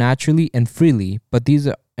to live naturally and freely, but these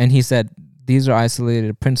are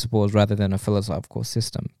isolated principles rather than a philosophical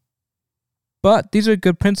system. But these are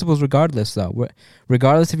good principles regardless, though.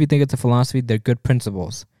 Regardless if you think it's a philosophy, they're good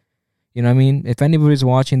principles. You know what I mean? If anybody's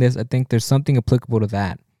watching this, I think there's something applicable to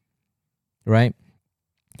that. Right?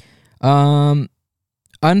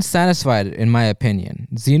 Unsatisfied, in my opinion.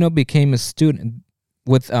 Zeno became a student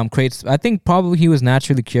with Crates. I think probably he was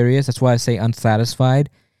naturally curious. That's why I say unsatisfied.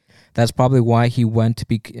 That's probably why he went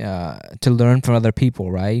to learn from other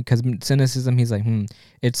people, right? Because cynicism, he's like,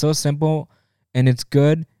 it's so simple, and it's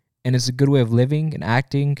good, and it's a good way of living and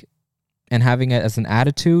acting and having it as an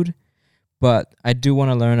attitude. But I do want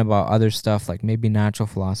to learn about other stuff, like maybe natural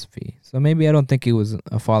philosophy. So maybe I don't think it was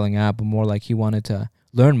a falling out, but more like he wanted to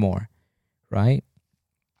learn more, right?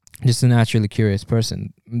 Just a naturally curious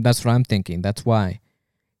person. That's what I'm thinking. That's why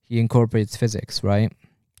he incorporates physics, right?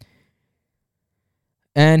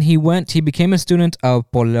 And he became a student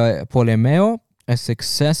of Ptolemy, a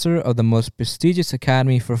successor of the most prestigious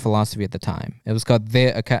academy for philosophy at the time. It was called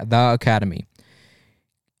the Academy.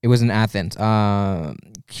 It was in Athens.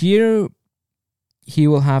 Here, he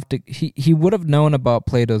would have known about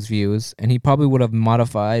Plato's views, and he probably would have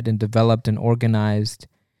modified and developed and organized,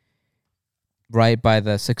 right, by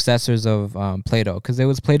the successors of Plato, because it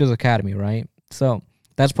was Plato's Academy, right? So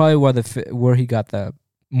that's probably where he got the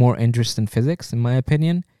more interest in physics, in my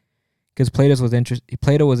opinion, because Plato was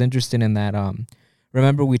interested in that.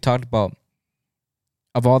 Remember we talked about,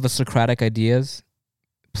 of all the Socratic ideas,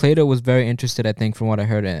 Plato was very interested, I think, from what I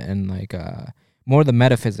heard, in like more the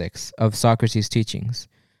metaphysics of Socrates' teachings.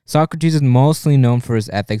 Socrates is mostly known for his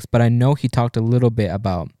ethics, but I know he talked a little bit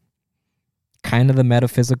about kind of the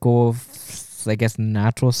metaphysical, I guess,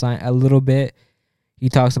 natural science a little bit. He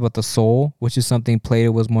talks about the soul, which is something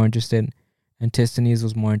Plato was more interested in, Antisthenes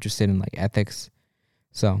was more interested in like ethics.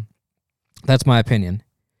 So that's my opinion.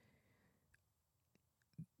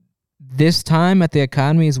 This time at the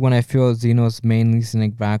academy is when I feel Zeno's mainly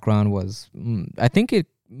cynic background was, I think it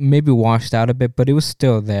maybe washed out a bit, but it was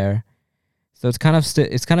still there. So it's kind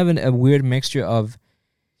of a weird mixture of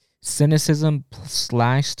cynicism /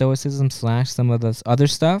 stoicism / some of this other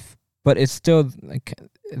stuff, but it's still like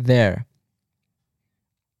there.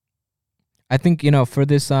 I think, for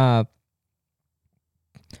this final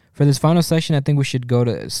session, I think we should go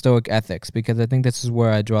to Stoic ethics, because I think this is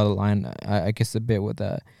where I draw the line, I guess, a bit with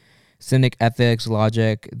cynic ethics,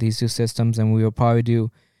 logic, these two systems, and we will probably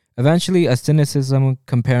do eventually a cynicism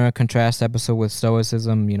compare and contrast episode with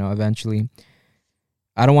stoicism, eventually.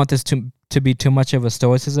 I don't want this to be too much of a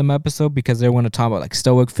stoicism episode, because they're going to talk about like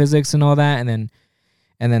stoic physics and all that, and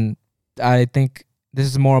then I think this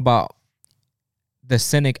is more about the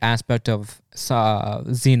cynic aspect of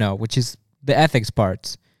Zeno, which is the ethics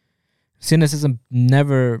parts. Cynicism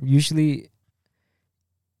never, usually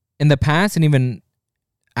in the past and even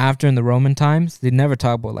after in the Roman times, they never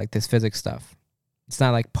talk about like this physics stuff. It's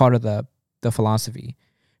not like part of the philosophy.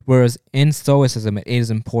 Whereas in Stoicism, it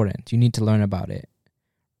is important. You need to learn about it,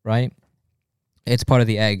 right? It's part of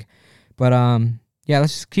the egg. But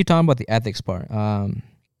let's just keep talking about the ethics part.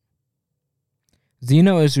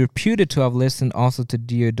 Zeno is reputed to have listened also to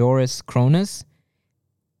Diodorus Cronus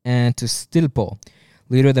and to Stilpo,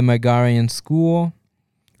 leader of the Megarian school,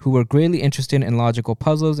 who were greatly interested in logical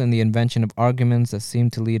puzzles and the invention of arguments that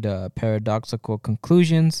seemed to lead to paradoxical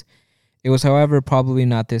conclusions. It was, however, probably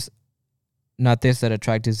not this that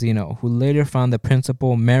attracted Zeno, who later found the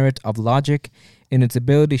principal merit of logic in its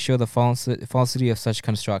ability to show the falsity of such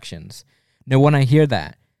constructions. Now, when I hear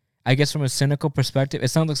that, I guess from a cynical perspective, it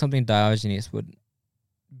sounds like something Diogenes would,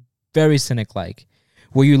 very cynic-like,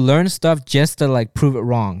 where you learn stuff just to like prove it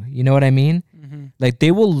wrong. You know what I mean? Mm-hmm. Like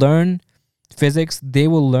they will learn physics, they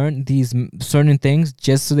will learn these certain things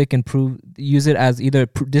just so they can use it as either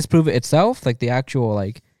disprove it itself, like the actual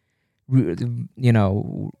like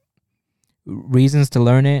reasons to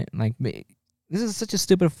learn it. Like, this is such a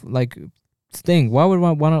stupid like thing. Why would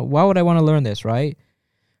I want to learn this, right?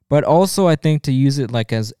 But also I think to use it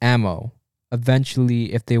like as ammo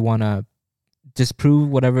eventually if they want to disprove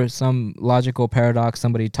whatever some logical paradox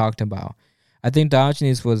somebody talked about. I think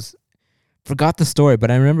Diogenes forgot the story, but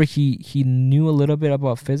I remember he knew a little bit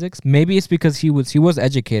about physics. Maybe it's because he was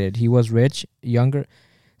educated, he was rich, younger,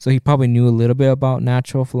 so he probably knew a little bit about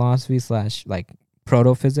natural philosophy / like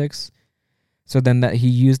proto physics. So then that he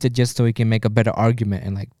used it just so he can make a better argument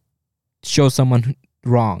and like show someone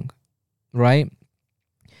wrong, right?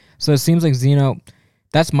 So it seems like Zeno,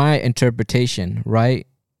 that's my interpretation, right?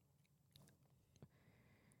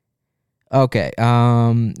 Okay,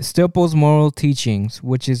 Stilpo's moral teachings,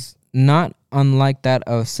 which is not unlike that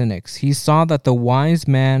of cynics. He saw that the wise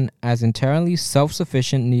man as entirely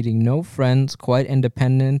self-sufficient, needing no friends, quite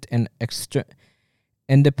independent and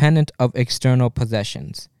independent of external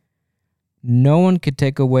possessions. No one could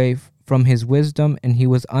take away from his wisdom, and he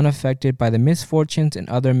was unaffected by the misfortunes and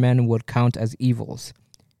other men would count as evils.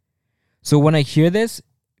 So when I hear this,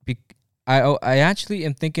 I actually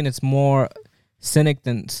am thinking it's more stoic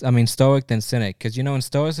than cynic, because in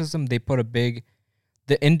Stoicism they put a big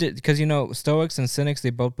because Stoics and cynics, they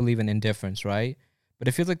both believe in indifference, right? But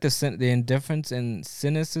it feels like the indifference in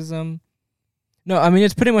cynicism, no, I mean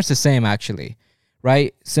it's pretty much the same actually,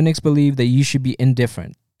 right? Cynics believe that you should be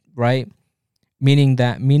indifferent, right? Meaning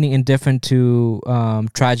indifferent to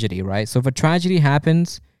tragedy, right? So if a tragedy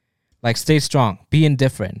happens, like stay strong, be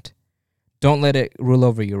indifferent, don't let it rule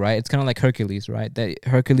over you, right? It's kind of like Hercules, right? That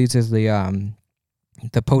Hercules is the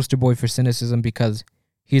poster boy for cynicism because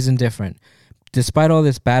he's indifferent. Despite all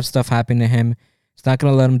this bad stuff happening to him, it's not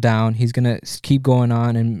going to let him down. He's going to keep going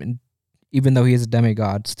on, and even though he is a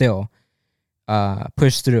demigod, still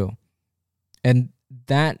push through. And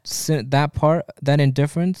that part, that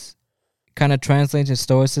indifference, kind of translates to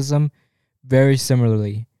Stoicism very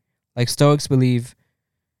similarly. Like Stoics believe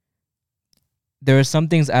there are some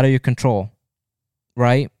things out of your control,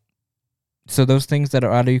 right? So those things that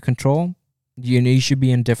are out of your control, you should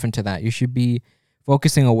be indifferent to that. You should be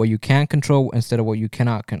focusing on what you can control instead of what you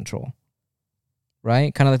cannot control,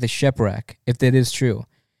 right? Kind of like the shipwreck, if that is true.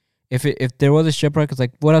 If there was a shipwreck, it's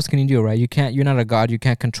like, what else can you do, right? You're not a god, you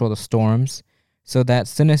can't control the storms. So that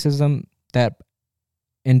cynicism, that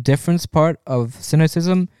indifference part of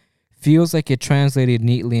cynicism feels like it translated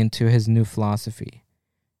neatly into his new philosophy.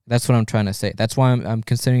 That's what I'm trying to say. That's why I'm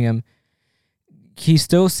considering him. He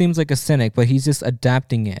still seems like a cynic, but he's just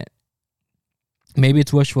adapting it. Maybe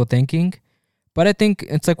it's wishful thinking, But I think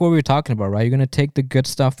it's like what we were talking about, right? You're gonna take the good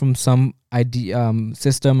stuff from some idea,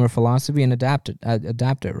 system or philosophy and adapt it,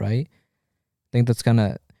 right? I think that's kind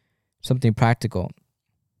of something practical.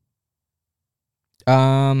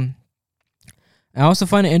 I also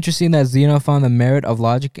find it interesting that Zeno found the merit of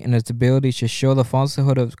logic in its ability to show the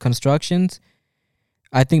falsehood of constructions.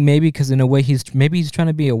 I think maybe because in a way he's trying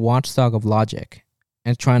to be a watchdog of logic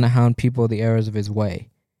and trying to hound people the errors of his way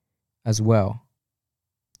as well.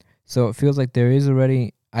 So it feels like there is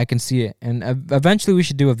already, I can see it. And eventually we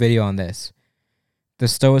should do a video on this. The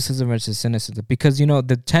Stoicism versus cynicism. Because,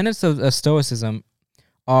 the tenets of Stoicism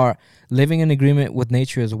are living in agreement with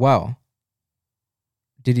nature as well.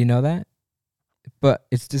 Did you know that? But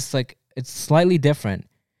it's just like, it's slightly different.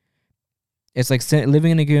 It's like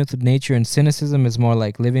living in agreement with nature, and cynicism is more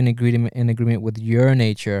like living in agreement with your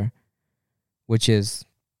nature, which is,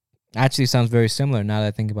 actually sounds very similar now that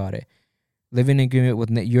I think about it. Living in agreement with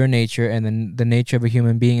your nature, and then the nature of a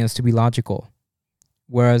human being is to be logical.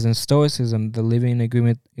 Whereas in Stoicism, the living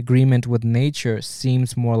in agreement with nature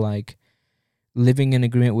seems more like living in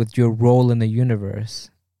agreement with your role in the universe.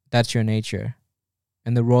 That's your nature.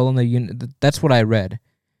 And the role in the that's what I read.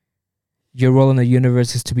 Your role in the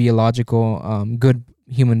universe is to be a logical, good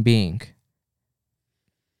human being.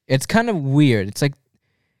 It's kind of weird. It's like,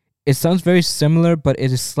 it sounds very similar, but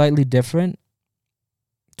it is slightly different.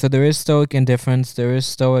 So there is Stoic indifference, there is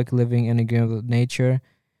Stoic living in agreement with nature.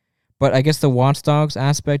 But I guess the watchdogs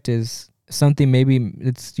aspect is something maybe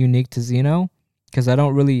it's unique to Zeno, because I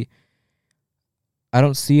don't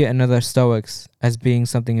see it in other Stoics as being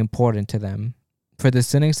something important to them. For the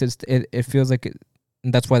cynics, it feels like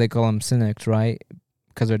that's why they call them cynics, right?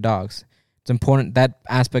 Because they're dogs. It's important. That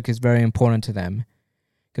aspect is very important to them.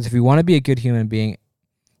 Because if you want to be a good human being,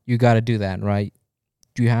 you got to do that, right?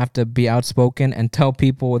 You have to be outspoken and tell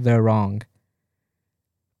people they're wrong.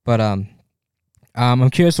 But I'm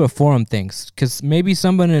curious what Forum thinks, because maybe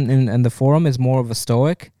someone in the Forum is more of a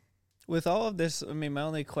Stoic. With all of this, I mean, my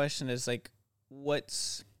only question is like,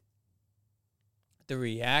 what's the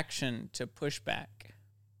reaction to pushback?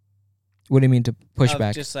 What do you mean to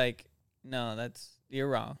pushback? Just like, no, you're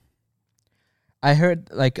wrong. I heard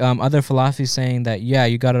like other philosophies saying that, yeah,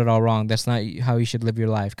 you got it all wrong. That's not how you should live your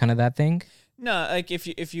life. Kind of that thing. No, like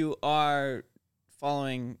if you are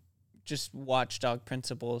following just watchdog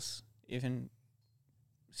principles, even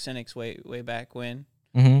cynics way back when,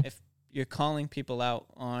 if you're calling people out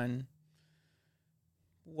on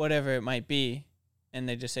whatever it might be, and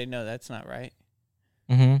they just say, no, that's not right,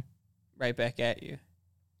 right back at you.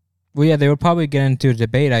 Well, yeah, they would probably get into a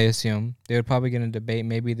debate, I assume. They would probably get into a debate.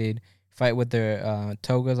 Maybe they'd fight with their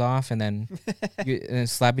togas off and then and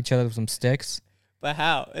slap each other with some sticks. But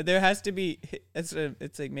how? There has to be, it's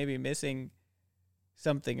like maybe missing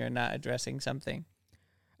something or not addressing something.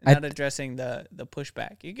 Not addressing the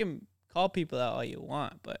pushback. You can call people out all you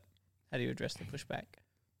want, but how do you address the pushback?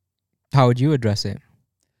 How would you address it?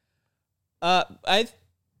 I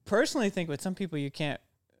personally think with some people you can't,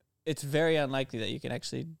 it's very unlikely that you can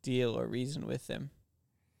actually deal or reason with them.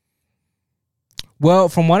 Well,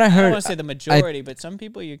 from what I heard, I don't want to say the majority, but some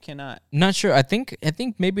people you cannot. Not sure. I think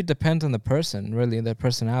maybe it depends on the person, really, their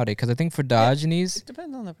personality. Because I think for Diogenes, it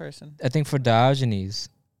depends on the person. I think for Diogenes,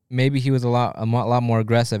 maybe he was a lot more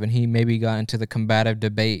aggressive, and he maybe got into the combative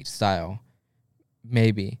debate style,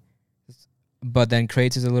 maybe. But then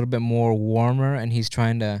Crates is a little bit more warmer, and he's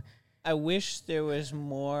trying to. I wish there was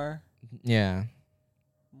more. Yeah.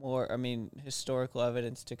 More, I mean, historical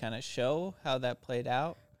evidence to kind of show how that played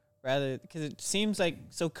out. Rather, because it seems like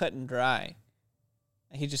so cut and dry.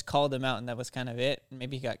 He just called him out, and that was kind of it.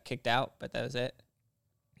 Maybe he got kicked out, but that was it.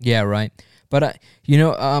 Yeah, right. But I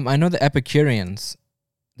know the Epicureans.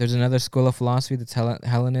 There's another school of philosophy that's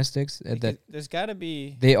Hellenistics. That there's got to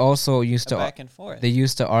be. They also used to back and forth. They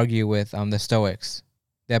used to argue with the Stoics,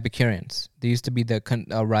 the Epicureans. They used to be the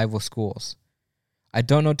rival schools. I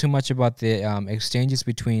don't know too much about the exchanges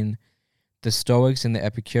between the Stoics and the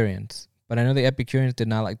Epicureans. But I know the Epicureans did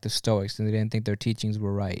not like the Stoics, and they didn't think their teachings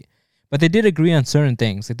were right. But they did agree on certain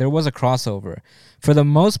things. Like there was a crossover. For the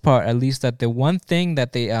most part, at least, that the one thing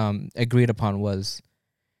that they agreed upon was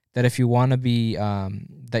that if you want to be,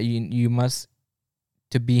 that you must,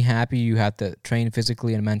 to be happy, you have to train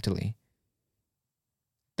physically and mentally.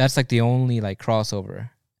 That's like the only like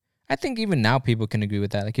crossover. I think even now people can agree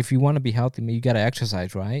with that. Like if you want to be healthy, you got to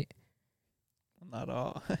exercise, right? Not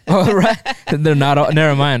all. Oh, right. They're not all.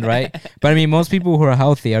 Never mind, right? But I mean, most people who are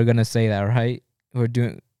healthy are gonna say that, right? Who are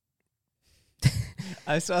doing.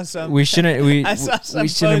 I saw some. We shouldn't. We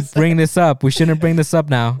shouldn't bring this up. We shouldn't bring this up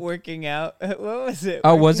now. Working out. What was it?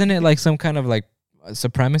 Oh, wasn't it like some kind of like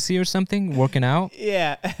supremacy or something? Working out.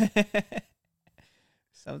 Yeah.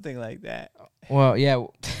 something like that. Well, yeah,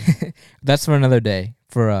 that's for another day.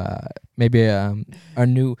 For maybe our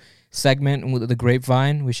new segment with the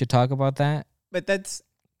grapevine, we should talk about that. But that's.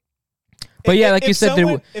 But yeah, like you said,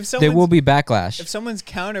 there will be backlash. If someone's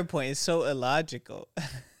counterpoint is so illogical.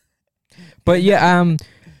 But yeah,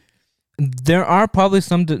 there are probably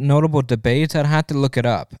some notable debates. I'd have to look it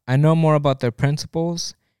up. I know more about their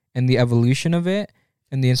principles and the evolution of it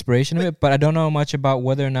and the inspiration of it, but I don't know much about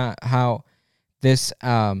whether or not how the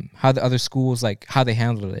other schools, like how they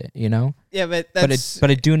handled it, you know? Yeah, but that's...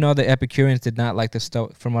 But I do know the Epicureans did not like the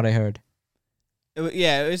Stoics, from what I heard.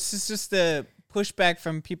 It's just the pushback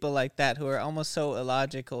from people like that who are almost so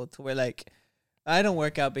illogical to where, like, I don't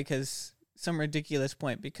work out because some ridiculous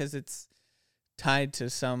point, because it's tied to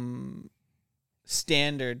some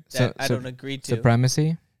standard that I don't agree to.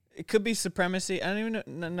 Supremacy? It could be supremacy. I don't even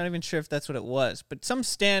know, not even sure if that's what it was, but some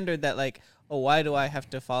standard that, like, oh, why do I have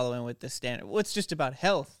to follow in with this standard? Well, it's just about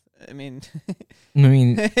health. I mean,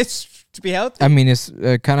 it's to be healthy. I mean, it's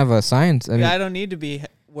kind of a science. I don't need to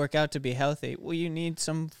work out to be healthy. Well, you need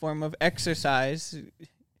some form of exercise.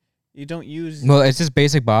 You don't use... Well, it's just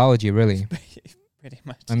basic biology, really. Pretty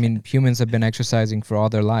much. I mean, humans have been exercising for all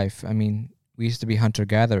their life. I mean, we used to be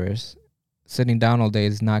hunter-gatherers. Sitting down all day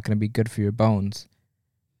is not going to be good for your bones.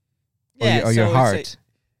 Or your heart.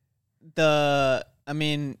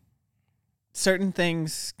 Certain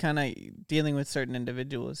things, kind of dealing with certain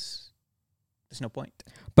individuals, there's no point.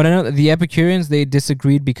 But I know that the Epicureans, they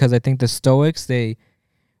disagreed because I think the Stoics, I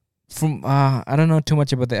don't know too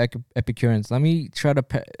much about the Epicureans. Let me try to...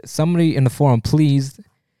 somebody in the forum, please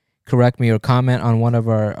correct me or comment on one of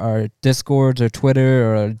our Discords or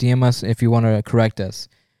Twitter, or DM us if you want to correct us.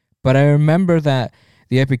 But I remember that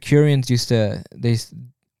the Epicureans used to...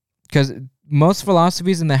 Because most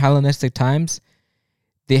philosophies in the Hellenistic times,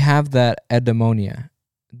 they have that eudaimonia,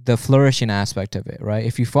 the flourishing aspect of it, right?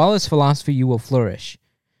 If you follow this philosophy, you will flourish.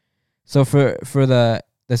 So for the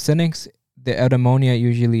Cynics, the eudaimonia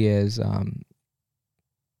usually is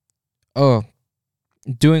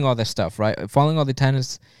doing all this stuff, right? Following all the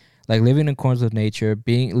tenets, like living in accordance with nature,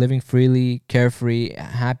 living freely, carefree,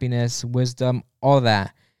 happiness, wisdom, all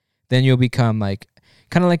that. Then you'll become like,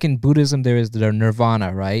 kind of like in Buddhism, there is the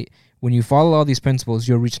nirvana, right? When you follow all these principles,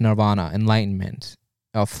 you'll reach nirvana, enlightenment,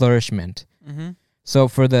 flourishment. Mm-hmm. So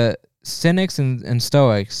for the Cynics and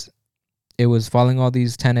Stoics, it was following all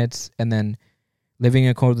these tenets and then living in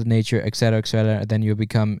accordance with nature, etc., etc. Then you'll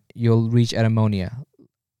reach eudaimonia,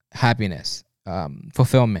 happiness,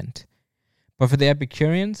 fulfillment. But for the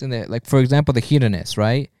Epicureans and like, for example, the hedonists,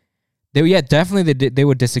 right? They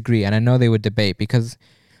would disagree, and I know they would debate, because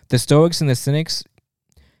the Stoics and the Cynics,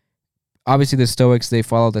 obviously the Stoics, they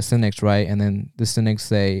follow the Cynics, right? And then the Cynics,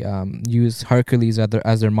 they use Hercules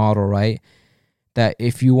as their model, right? That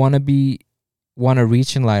if you want to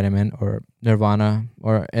reach enlightenment or nirvana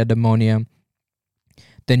or eudaimonia,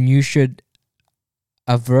 then you should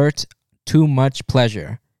avert too much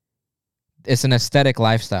pleasure. It's an aesthetic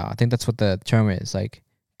lifestyle. I think that's what the term is, like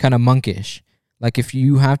kind of monkish. Like if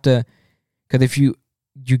you have to, because if you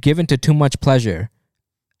give into too much pleasure,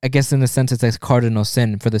 I guess in a sense it's like cardinal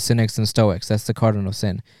sin for the Cynics and Stoics. That's the cardinal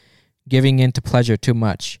sin. Giving into pleasure too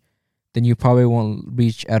much, then you probably won't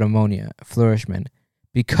reach eudaimonia, flourishment,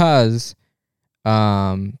 because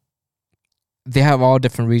they have all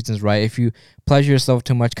different reasons, right? If you pleasure yourself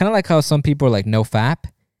too much, kind of like how some people are like no fap.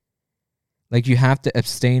 Like you have to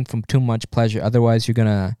abstain from too much pleasure, otherwise you're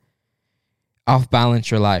gonna off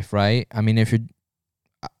balance your life, right? I mean, if you're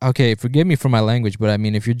okay, forgive me for my language, but I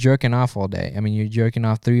mean, if you're jerking off all day, I mean, you're jerking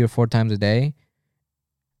off 3 or 4 times a day,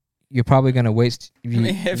 you're probably gonna waste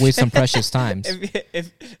some precious times.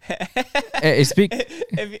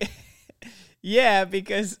 Yeah,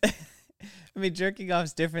 because I mean, jerking off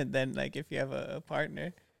is different than like if you have a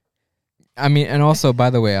partner. I mean, and also, by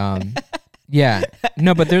the way, yeah,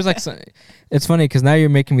 no, but there's like it's funny because now you're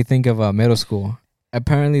making me think of middle school.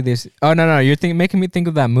 Apparently, you're making me think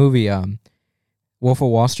of that movie, Wolf of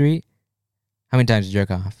Wall Street. How many times you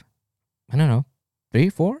jerk off? I don't know, 3,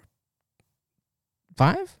 4,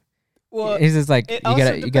 5. Well, it's just like you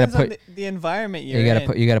gotta put the environment you're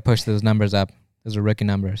in. You gotta push those numbers up. Those are rookie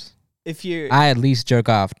numbers. I at least jerk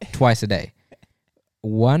off twice a day.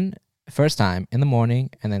 One first time in the morning,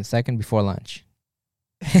 and then second before lunch.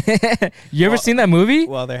 You ever seen that movie?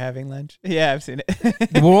 While they're having lunch? Yeah, I've seen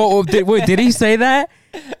it. Whoa, did he say that?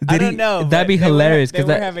 I don't know. That'd be hilarious. They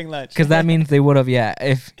were having lunch. Because that means they would have,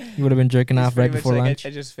 if you would have been jerking off right before lunch.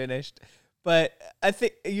 I just finished. But I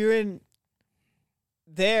think you're in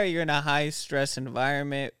a high stress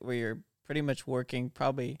environment where you're pretty much working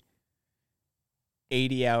probably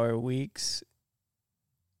 80-hour weeks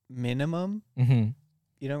minimum. Mm-hmm.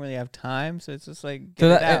 you don't really have time, so it's just like So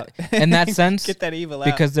get it that- out. in that sense, get that evil out.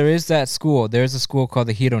 because there is that school. There's a school called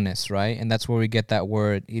the hedonists, right? And that's where we get that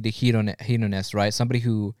word, the hedonist, right? Somebody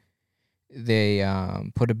who they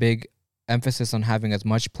put a big emphasis on having as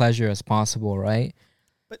much pleasure as possible, right?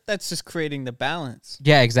 But that's just creating the balance.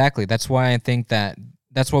 Yeah, exactly. That's why I think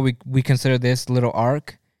that's why we consider this little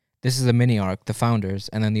arc. This is a mini arc, the founders,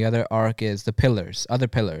 and then the other arc is the pillars, other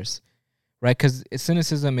pillars, right? Because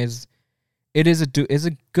cynicism is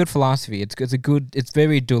a good philosophy. It's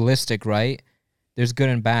very dualistic, right? There's good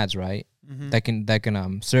and bads, right? Mm-hmm. That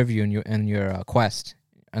can serve you in your quest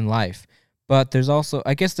in life. But there's also,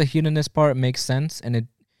 I guess, the hedonist part makes sense, and it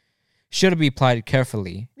should be applied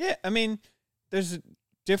carefully. Yeah, I mean, there's a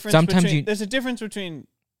difference. There's a difference between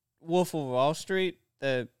Wolf of Wall Street,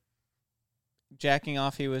 the jacking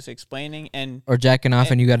off he was explaining, and Or jacking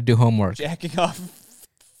off, and you got to do homework, jacking off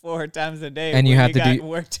 4 times a day, and you when have to got do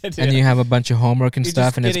work to do. and you have a bunch of homework and You're stuff,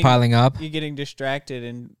 just and it's getting- piling up. You're getting distracted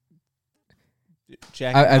and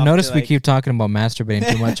jacking I've off noticed to, we like- keep talking about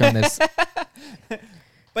masturbating too much on this.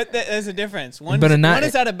 But there's a difference. One But not-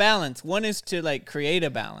 is out of balance. One is to like create a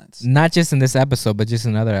balance. Not just in this episode, but just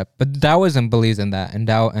in other. But Taoism believes in that, and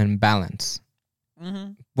Tao and balance,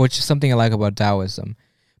 Mm-hmm. which is something I like about Taoism.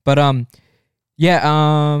 But yeah,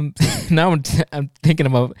 now I'm thinking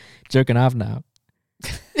about jerking off now.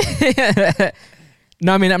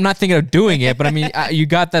 No, I mean I'm not thinking of doing it, but I mean you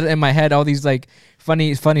got that in my head. All these like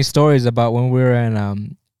funny stories about when we were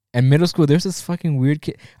in middle school. There's this fucking weird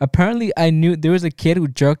kid. Apparently, I knew there was a kid who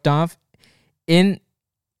jerked off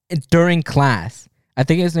during class. I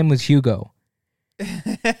think his name was Hugo.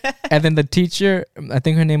 And then the teacher, I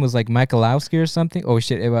think her name was like Michalowski or something. Oh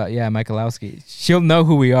shit, yeah, Michalowski. She'll know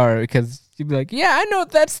who we are because she'll be like, yeah, I know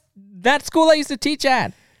that school I used to teach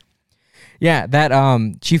at. Yeah, that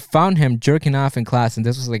she found him jerking off in class, and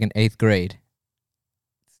this was like in 8th grade.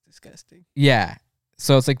 It's disgusting. Yeah,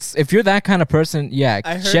 so it's like if you're that kind of person, yeah,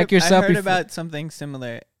 check yourself. I heard before- about something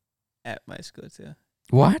similar at my school too.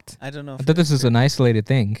 What? I don't know. I If thought this was an isolated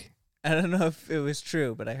thing. I don't know if it was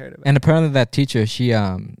true, but I heard about. And apparently that teacher, she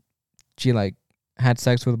like had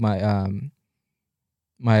sex with my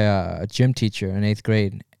my gym teacher in 8th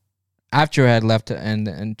grade after I had left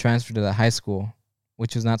and transferred to the high school,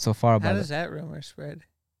 which was not so far How about does it. that rumor spread?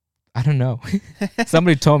 I don't know.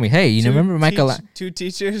 Somebody told me, hey, you remember Michael? Two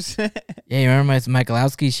teachers. Yeah, you remember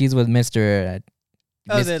Michalowski? She's with Mr.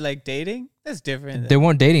 Oh, they're like dating. That's different. They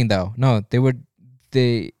weren't dating though. No, they were.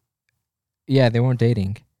 Yeah, they weren't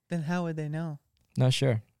dating. Then how would they know? Not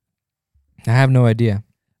sure. I have no idea.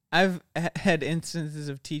 I've had instances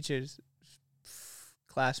of teachers,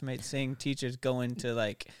 classmates seeing teachers go into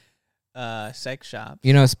like sex shops.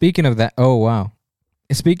 You know, speaking of that, oh wow.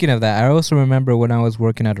 Speaking of that, I also remember when I was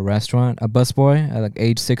working at a restaurant, a busboy at like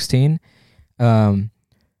age 16.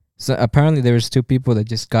 So apparently there was 2 people that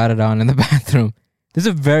just got it on in the bathroom. This is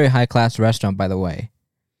a very high class restaurant, by the way.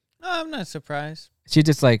 No, I'm not surprised. She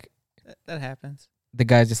just like, That happens. the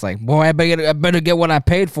guy's just like, boy, I better get what I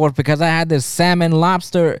paid for because I had this salmon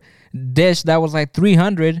lobster dish that was like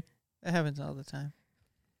 $300. That happens all the time.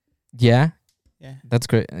 Yeah, Yeah. that's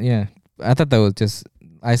great. Yeah, I thought that was just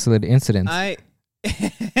isolated incidents.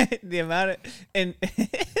 The amount of in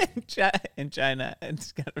China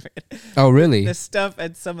and Oh, really? the stuff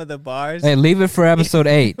at some of the bars. Hey, leave it for episode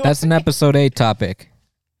 8. That's an episode 8 topic.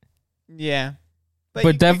 Yeah, but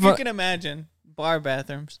But you can imagine bar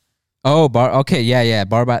bathrooms. Oh, bar. Okay, yeah. Yeah,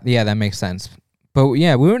 that makes sense. But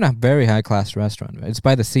yeah, we were in a very high class restaurant. It's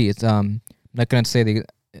by the sea. It's I'm not gonna say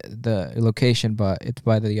the location, but it's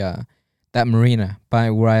by the that marina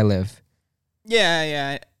by where I live.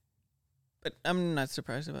 Yeah. But I'm not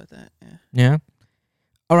surprised about that. Yeah. Yeah.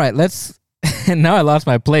 All right, let's. Now I lost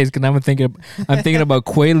my place because I'm thinking about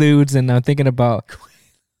Quaaludes, and I'm thinking about.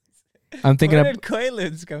 Where did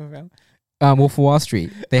Quaaludes come from? Wolf of Wall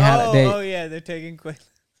Street. They had yeah, they're taking Quaaludes.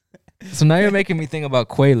 So now you're making me think about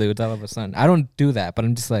Quaaludes all of a sudden. I don't do that, but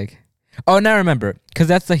I'm just like, oh, now I remember, because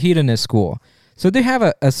that's the hedonist school. So they have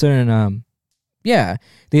a certain, yeah,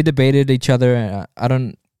 they debated each other.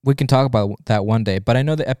 We can talk about that one day. But I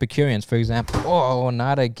know the Epicureans, for example. Oh,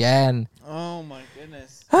 not again. Oh my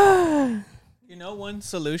goodness. You know one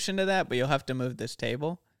solution to that, but you'll have to move this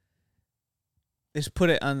table. Just put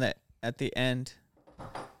it on at the end.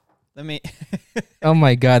 Let me. Oh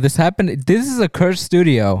my God, this happened. This is a cursed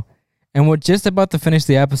studio, and we're just about to finish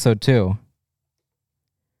the episode too.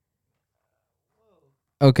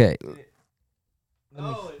 Okay.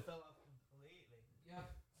 Oh, it fell off completely. Yeah, it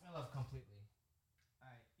fell off completely. All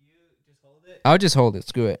right, you just hold it I'll just hold it.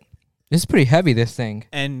 Screw it. This is pretty heavy, this thing.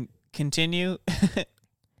 and continue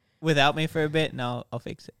without me for a bit, and I'll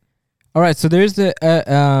fix it. All right, so there's the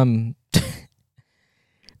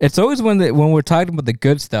it's always when we're talking about the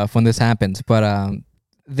good stuff when this happens, but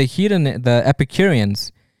the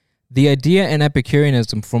Epicureans, the idea in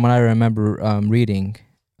Epicureanism, from what I remember reading,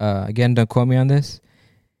 again, don't quote me on this,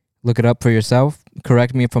 look it up for yourself,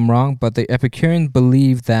 correct me if I'm wrong, but the Epicureans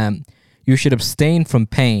believe that you should abstain from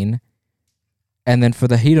pain, and then for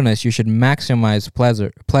the hedonists, you should maximize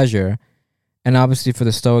pleasure, and obviously for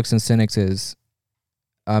the Stoics and Cynics is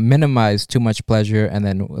minimize too much pleasure and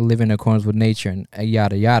then live in accordance with nature and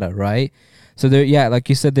yada yada, right? So there, yeah, like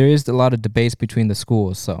you said, there is a lot of debates between the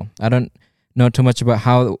schools. So I don't know too much about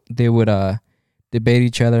how they would debate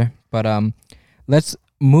each other, but let's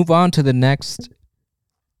move on to the next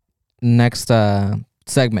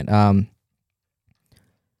segment.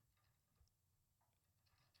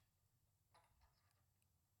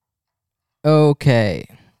 Okay,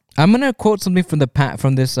 I'm gonna quote something from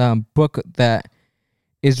this book that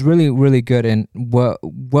is really, really good and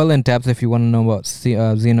well in depth if you want to know about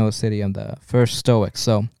Zeno of Citium, the first Stoic.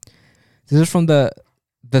 So this is from the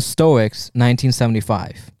Stoics,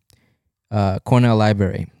 1975, Cornell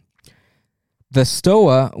Library. The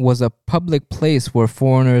Stoa was a public place where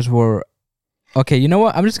foreigners were... Okay, you know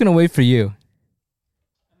what? I'm just going to wait for you.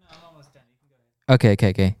 I'm almost done. You can go ahead.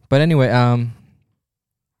 Okay. But anyway,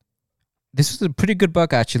 this is a pretty good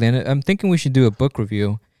book, actually, and I'm thinking we should do a book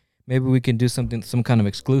review. Maybe we can do some kind of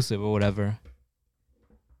exclusive or whatever.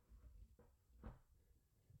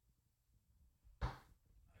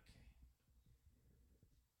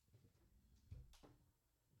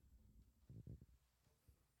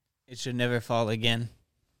 It should never fall again.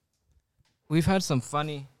 We've had some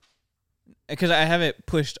funny... Because I have it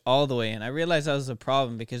pushed all the way in. I realized that was a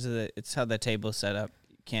problem because of it's how the table's set up.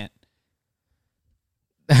 You can't.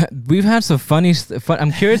 We've had some funny...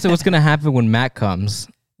 I'm curious what's going to happen when Matt comes.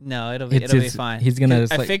 No, it'll be fine. He's gonna.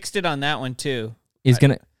 I fixed it on that one too.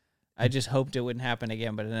 I just hoped it wouldn't happen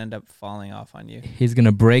again, but it ended up falling off on you. He's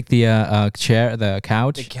gonna break the chair, the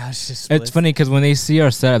couch. The couch just splits. It's funny because when they see our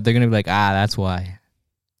setup, they're gonna be like, "That's why."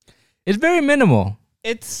 It's very minimal.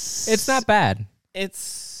 It's not bad.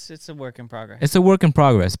 It's a work in progress. It's a work in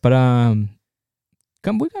progress, but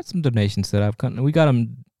we got some donations set up. We got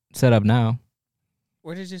them set up now.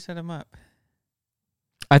 Where did you set them up?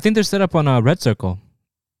 I think they're set up on Red Circle.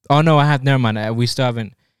 Oh no, never mind. We still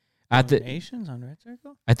haven't. Donations on Red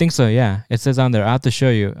Circle? I think so. Yeah, it says on there. I have to show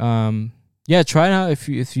you. Yeah, try it out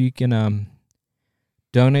if you can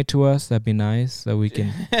donate to us. That'd be nice. So we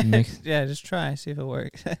can mix. Yeah, just try, see if it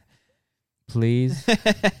works. Please.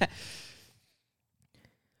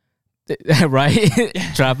 Right?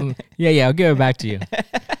 Drop them. Yeah. I'll give it back to you.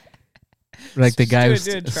 Like the guy who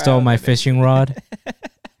stole my fishing rod.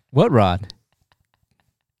 What rod?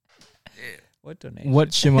 What donation? What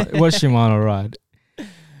Shimano rod?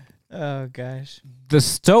 Oh, gosh. The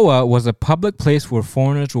Stoa was a public place where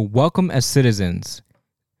foreigners were welcome as citizens.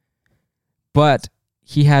 But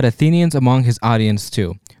he had Athenians among his audience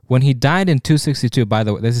too. When he died in 262, by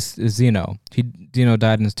the way, this is Zeno. Zeno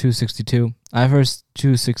died in 262. I've heard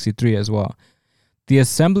 263 as well. The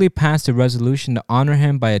assembly passed a resolution to honor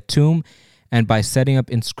him by a tomb and by setting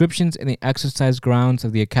up inscriptions in the exercise grounds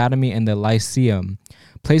of the academy and the lyceum,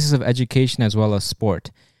 places of education as well as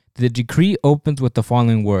sport. The decree opens with the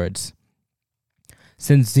following words.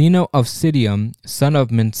 Since Zeno of Citium, son of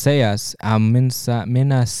Menceus,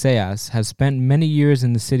 Minaceus, has spent many years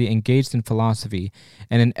in the city engaged in philosophy,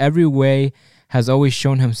 and in every way has always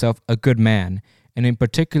shown himself a good man, and in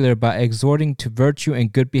particular by exhorting to virtue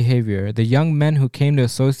and good behavior, the young men who came to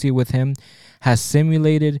associate with him has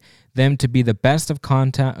simulated them to be the best of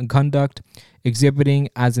conduct, exhibiting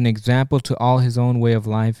as an example to all his own way of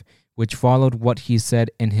life, which followed what he said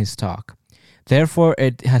in his talk. Therefore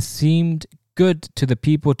it has seemed good to the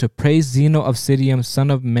people to praise Zeno of Citium, son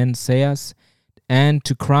of Menceus, and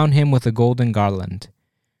to crown him with a golden garland.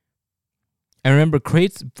 And remember,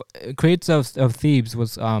 Crates of Thebes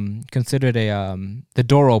was considered the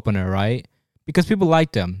door opener, right? Because people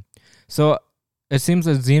liked him. So it seems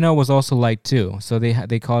that Zeno was also liked too. So they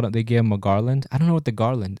gave him a garland. I don't know what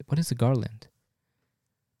what is a garland?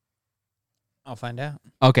 I'll find out.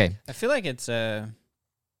 Okay. I feel like it's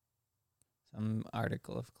some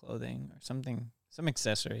article of clothing or something, some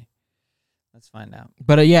accessory. Let's find out.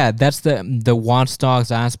 But yeah, that's the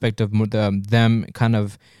watchdogs aspect of them kind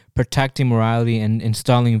of protecting morality and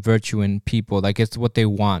installing virtue in people. Like it's what they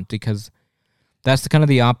want because that's kind of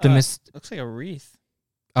the optimist. Looks like a wreath.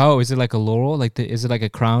 Oh, is it like a laurel? Is it like a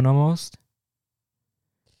crown almost?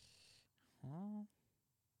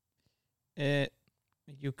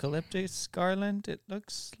 Eucalyptus garland. It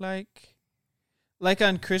looks like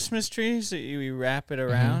on Christmas trees that you wrap it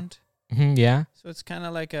around. Yeah. So it's kind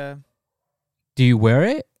of like a. Do you wear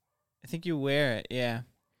it? I think you wear it. Yeah.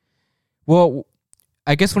 Well,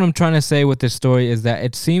 I guess what I'm trying to say with this story is that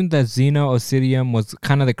it seemed that Zeno Ossidium was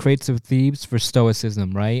kind of the Crates of Thebes for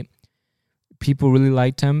Stoicism, right? People really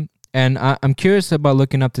liked him. And I'm curious about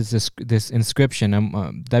looking up this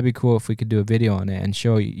inscription. That'd be cool if we could do a video on it and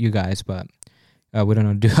show you guys, but we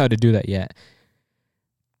don't know how to do that yet.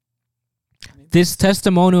 This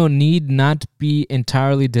testimonial need not be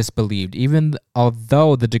entirely disbelieved, even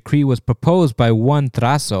although the decree was proposed by one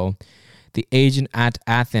Thraso, the agent at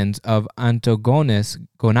Athens of Antigonus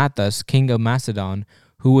Gonatas, king of Macedon,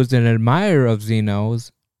 who was an admirer of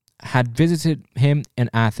Zeno's, had visited him in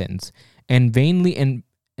Athens and vainly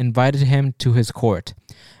invited him to his court.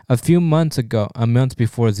 A month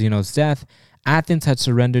before Zeno's death, Athens had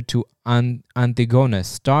surrendered to Antigonus,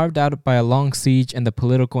 starved out by a long siege and the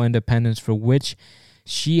political independence for which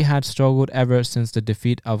she had struggled ever since the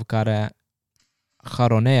defeat of Charonea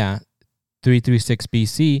 336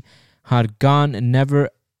 BC had gone never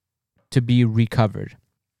to be recovered.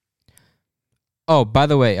 Oh, by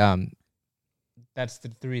the way, that's the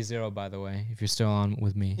 3-0, by the way, if you're still on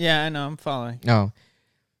with me. Yeah, I know. I'm following. Oh.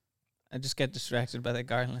 I just get distracted by the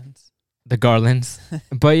garlands. The garlands.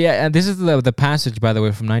 But yeah, and this is the passage, by the way,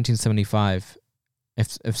 from 1975,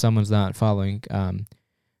 if someone's not following.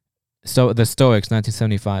 So the Stoics,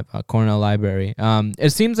 1975, Cornell Library.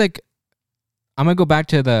 It seems like, I'm going to go back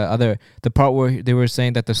to the part where they were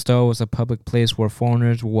saying that the Stoa was a public place where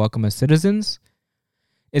foreigners were welcome as citizens.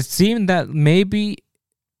 It seemed that maybe,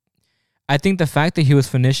 I think the fact that he was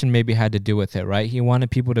Phoenician maybe had to do with it, right? He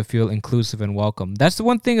wanted people to feel inclusive and welcome. That's the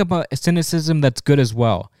one thing about Cynicism that's good as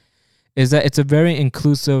well, is that it's a very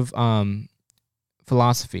inclusive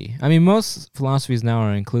philosophy. I mean, most philosophies now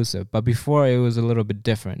are inclusive, but before it was a little bit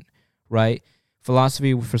different, right?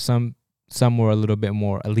 Philosophy for some were a little bit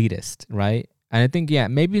more elitist, right? And I think, yeah,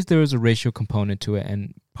 maybe there was a racial component to it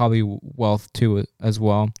and probably wealth too as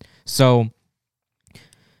well. So,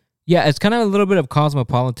 yeah, it's kind of a little bit of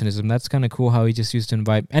cosmopolitanism. That's kind of cool how he just used to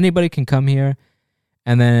invite anybody can come here.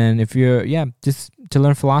 And then if you're, just to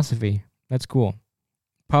learn philosophy. That's cool.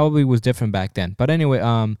 Probably was different back then. But anyway,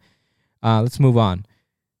 let's move on.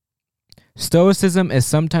 Stoicism is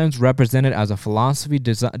sometimes represented as a philosophy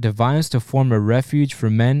devised to form a refuge for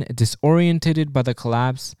men disoriented by the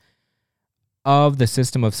collapse of the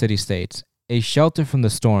system of city-states, a shelter from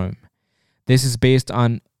the storm. This is based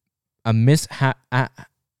on a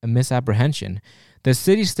misapprehension. The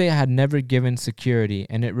city-state had never given security,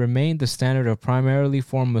 and it remained the standard of primarily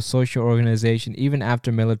form of social organization even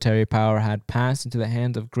after military power had passed into the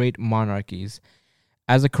hands of great monarchies.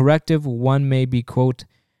 As a corrective, one may quote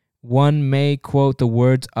the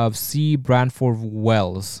words of C. Bradford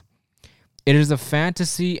Wells. It is a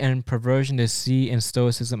fantasy and perversion to see in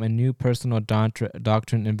Stoicism a new personal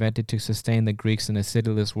doctrine invented to sustain the Greeks in a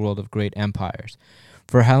cityless world of great empires.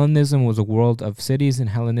 For Hellenism was a world of cities, and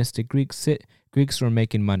Hellenistic Greeks were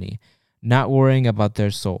making money, not worrying about their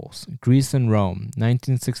souls. Greece and Rome,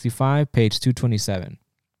 1965, page 227.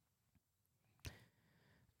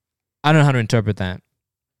 I don't know how to interpret that.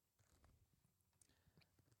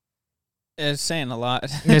 It's saying a lot.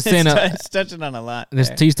 It's touching on a lot.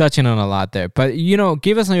 He's touching on a lot there. But,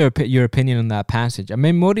 give us your opinion on that passage. I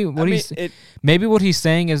mean, maybe what he's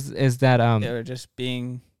saying is that... they were just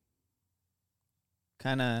being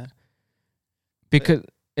kind of... Because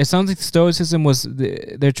it sounds like Stoicism was...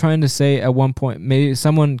 They're trying to say at one point, maybe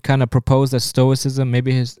someone kind of proposed that Stoicism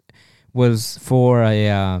maybe was for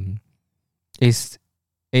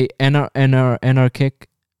anarchic...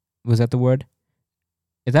 Was that the word?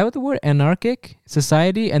 Is that what the word anarchic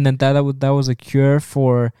society? And then that was a cure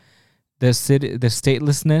for the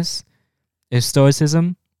statelessness is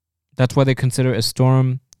Stoicism. That's why they consider a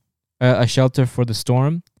storm a shelter for the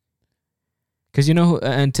storm. Because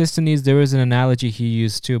Antisthenes, there was an analogy he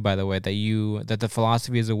used too, by the way, that the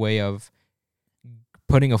philosophy is a way of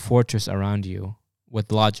putting a fortress around you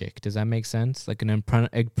with logic. Does that make sense? Like an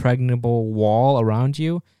impregnable wall around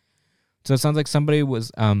you. So it sounds like somebody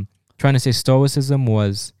was trying to say Stoicism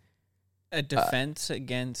was a defense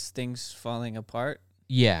against things falling apart.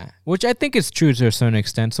 Yeah, which I think is true to a certain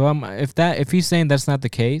extent. So if he's saying that's not the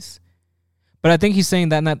case, but I think he's saying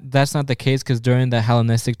that's not the case because during the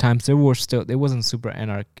Hellenistic times it wasn't super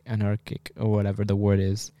anarchic or whatever the word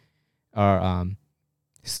is, or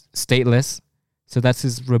stateless. So that's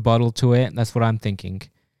his rebuttal to it. That's what I'm thinking.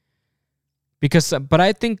 But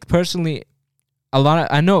I think personally,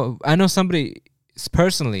 I know somebody.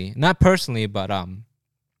 Personally, not personally, but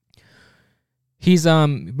he's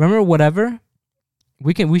remember whatever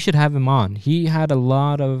we should have him on. He had a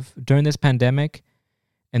lot of during this pandemic.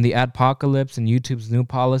 and the adpocalypse and YouTube's new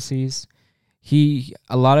policies,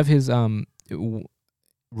 a lot of his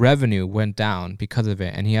revenue went down because of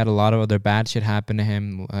it, and he had a lot of other bad shit happen to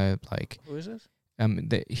him. Who is this?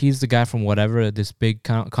 He's the guy from whatever, this big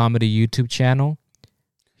comedy YouTube channel.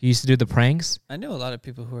 He used to do the pranks. I know a lot of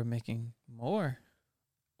people who are making more.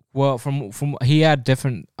 Well, from he had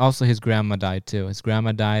different. Also, his grandma died too. His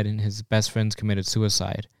grandma died, and his best friends committed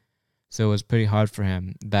suicide. So it was pretty hard for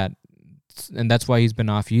him. And that's why he's been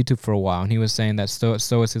off YouTube for a while. And he was saying that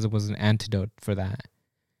stoicism was an antidote for that.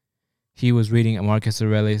 He was reading Marcus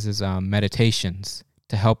Aurelius's Meditations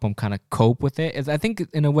to help him kind of cope with it. I think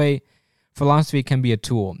in a way, philosophy can be a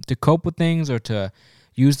tool to cope with things or to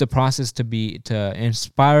use the process to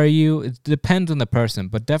inspire you. It depends on the person,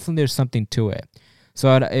 but definitely there's something to it. So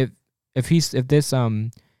I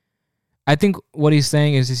think what he's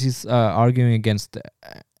saying is he's arguing against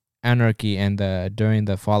anarchy and during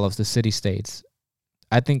the fall of the city-states.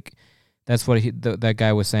 I think that's what that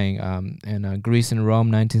guy was saying. In Greece and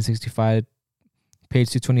Rome, 1965, page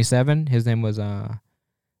 227. His name was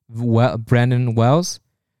Brandon Wells.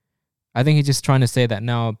 I think he's just trying to say that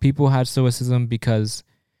now people had stoicism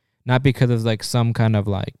not because of like some kind of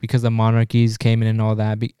like, because the monarchies came in and all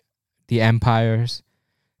that, the empires.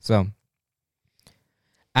 So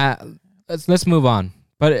let's move on.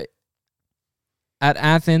 But at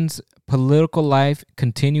Athens, political life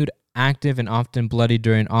continued active and often bloody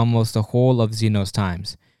during almost the whole of Zeno's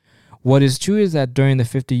times. What is true is that during the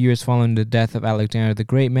 50 years following the death of Alexander the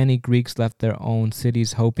Great, many Greeks left their own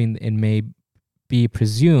cities hoping it may be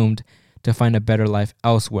presumed to find a better life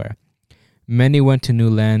elsewhere. Many went to new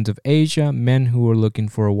lands of Asia. Men who were looking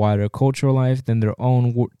for a wider cultural life than their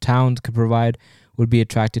own towns could provide would be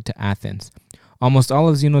attracted to Athens. Almost all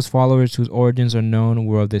of Zeno's followers whose origins are known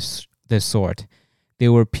were of this sort. They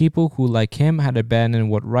were people who, like him, had abandoned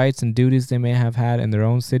what rights and duties they may have had in their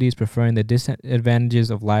own cities, preferring the disadvantages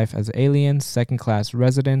of life as aliens, second-class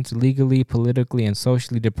residents, legally, politically, and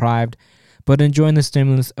socially deprived, but enjoying the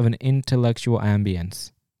stimulus of an intellectual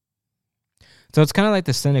ambience. So it's kind of like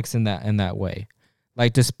the cynics in that way.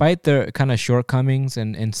 Like, despite their kind of shortcomings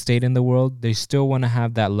and state in the world, they still want to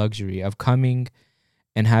have that luxury of coming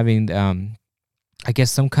and having, I guess,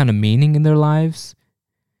 some kind of meaning in their lives.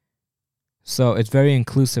 So it's very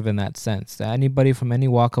inclusive in that sense, that anybody from any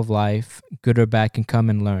walk of life, good or bad, can come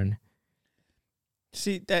and learn.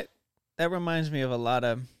 See, that reminds me of a lot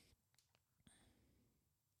of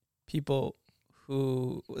people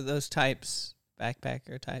who, those types,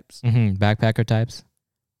 backpacker types. Backpacker types.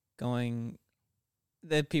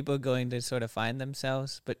 The people going to sort of find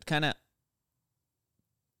themselves, but kind of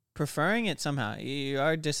preferring it somehow. You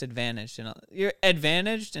are disadvantaged. You're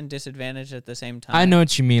advantaged and disadvantaged at the same time. I know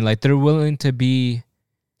what you mean. Like, they're willing to be...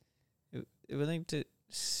 willing to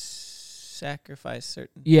sacrifice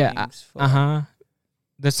certain things. For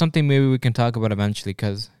That's something maybe we can talk about eventually,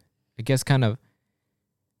 because I guess kind of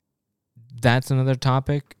that's another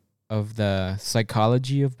topic of the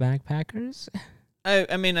psychology of backpackers.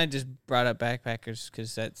 I mean, I just brought up backpackers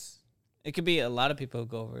because it could be a lot of people who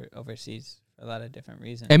go overseas for a lot of different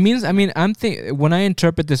reasons. It means, I mean, when I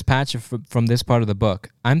interpret this passage from this part of the book,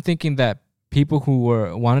 I'm thinking that people who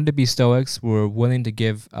wanted to be Stoics were willing to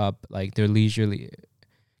give up like their leisurely,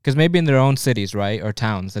 because maybe in their own cities, right, or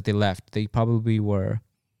towns that they left, they probably were,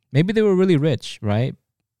 maybe they were really rich, right?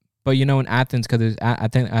 But in Athens, because I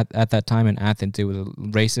think at that time in Athens, it was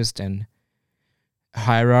racist and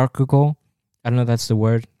hierarchical. I don't know if that's the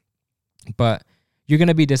word, but you're going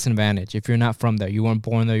to be disadvantaged if you're not from there. You weren't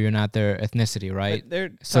born there. You're not their ethnicity, right? But they're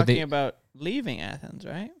talking about leaving Athens,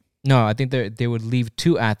 right? No, I think they would leave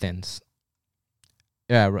to Athens.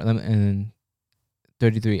 Yeah, in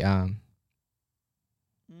 33.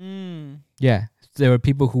 Yeah, there were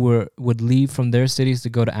people who would leave from their cities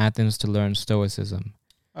to go to Athens to learn Stoicism.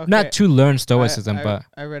 Okay. Not to learn Stoicism, but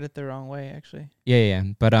I read it the wrong way, actually. Yeah.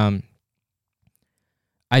 But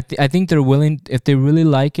I think they're willing, if they really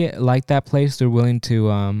like that place, they're willing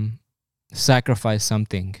to sacrifice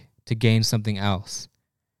something to gain something else.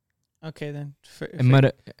 Okay, then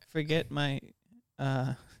forget my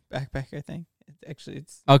backpacker thing.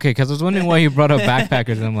 It's okay, because I was wondering why you brought up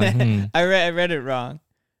backpackers. And I'm like, I read it wrong.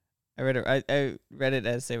 I read it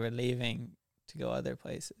as they were leaving to go other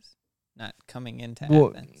places, not coming into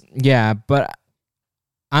Athens. Yeah, but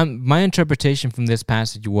my interpretation from this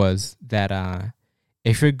passage was that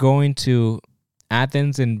if you're going to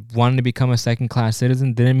Athens and wanting to become a second-class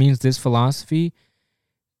citizen, then it means this philosophy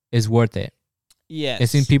is worth it. Yes. It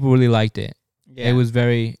seems people really liked it. Yeah. It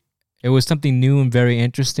was something new and very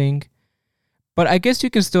interesting. But I guess you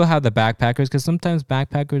can still have the backpackers because sometimes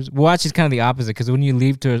backpackers. Well, actually, it's kind of the opposite because when you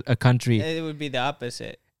leave to a country, It would be the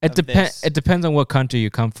opposite. it depends. It depends on what country you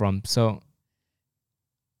come from. So,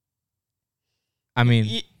 I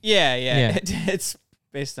mean, yeah. It's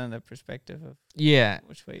based on the perspective of yeah.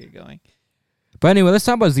 which way you're going. But anyway, let's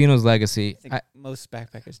talk about Zeno's legacy. I think most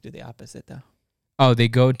backpackers do the opposite, though. Oh, they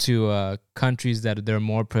go to countries that they're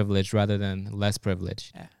more privileged rather than less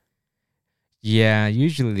privileged. Yeah. Yeah,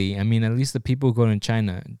 usually. I mean, at least the people who go to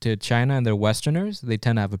China and they're Westerners, they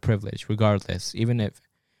tend to have a privilege regardless, even if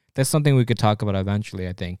that's something we could talk about eventually,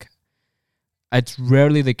 I think. It's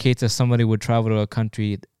rarely the case that somebody would travel to a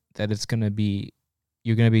country that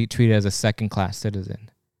you're going to be treated as a second-class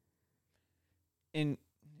citizen.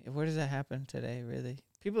 Where does that happen today, really?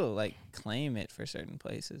 People, like, claim it for certain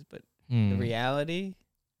places, but Hmm. the reality...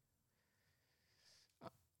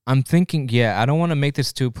 I'm thinking, I don't want to make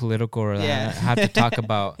this too political or Yeah. have to talk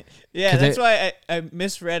about... Yeah, 'Cause that's why I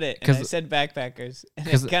misread it, and I 'cause- said backpackers, and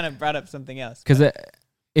 'cause- it kind of brought up something else. Because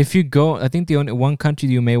if you go, I think the only one country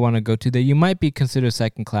you may want to go to that you might be considered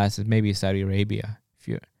second class is maybe Saudi Arabia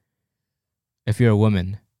if you're a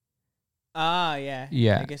woman. Yeah.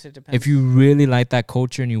 Yeah. I guess it depends. If you really like that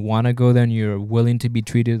culture and you want to go there and you're willing to be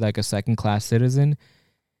treated like a second class citizen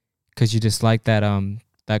because you just like that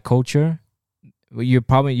culture, you're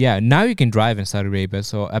probably now you can drive in Saudi Arabia.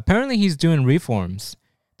 So apparently he's doing reforms.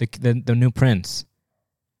 The new prince.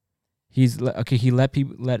 He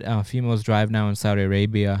let females drive now in Saudi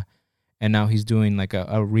Arabia, and now he's doing like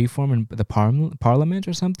a reform in the parliament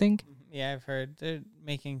or something. Yeah, I've heard they're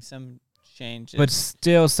making some changes. But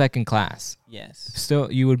still second class. yes.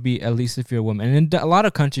 Still, you would be, at least if you're a woman. And in a lot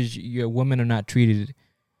of countries, women are not treated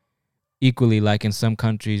equally like in some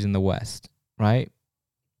countries in the West, right?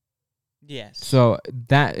 Yes. So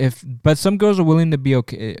but some girls are willing to be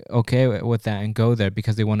okay with that and go there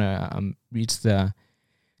because they want to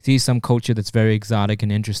see some culture that's very exotic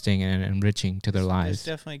and interesting and enriching to their lives.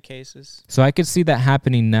 There's definitely cases. So I could see that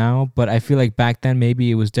happening now, but I feel like back then maybe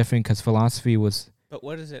it was different because philosophy was... But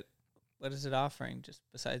what is it offering just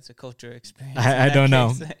besides the culture experience? I don't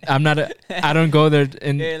know. I'm not I don't go there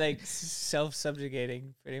and They're like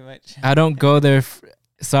self-subjugating pretty much. I don't go there.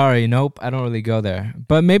 Sorry, nope. I don't really go there.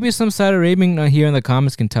 But maybe some Saudi Arabian here in the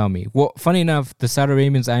comments can tell me. Well, funny enough, the Saudi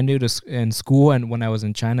Arabians I knew in school and when I was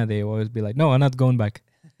in China, they always be like, "No, I'm not going back."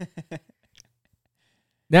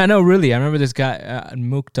 Yeah, no, really. I remember this guy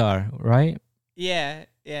Mukhtar, right? Yeah.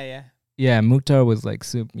 Yeah, Mukhtar was like,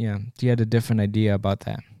 he had a different idea about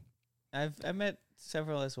that. I've met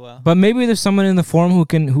several as well. But maybe there's someone in the forum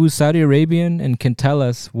who's Saudi Arabian and can tell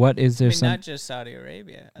us what is there. Not just Saudi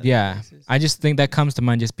Arabia. Yeah, places. I just think that comes to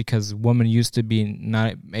mind just because women used to be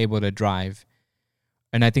not able to drive,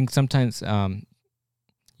 and I think sometimes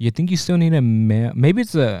you think you still need a male. Maybe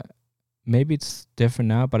it's different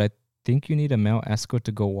now, but I think you need a male escort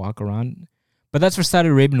to go walk around. But that's for Saudi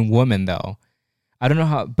Arabian women, though. I don't know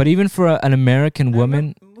how, but even for an American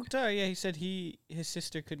woman, Mukhtar, he said his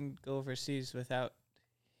sister couldn't go overseas without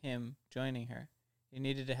him joining her. He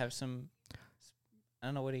needed to have some, I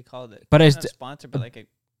don't know what he called it. But Not it's a sponsor, but like a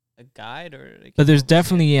guide or. Like but there's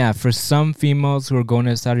definitely for some females who are going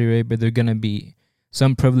to Saudi Arabia, there are gonna be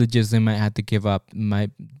some privileges they might have to give up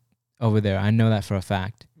over there. I know that for a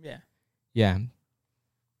fact. Yeah.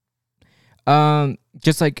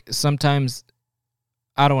 Just like sometimes.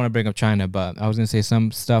 I don't want to bring up China, but I was gonna say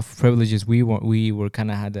some privileges we were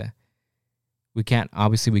kind of had to. We can't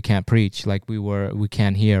preach like we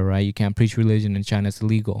can't here, right? You can't preach religion in China; it's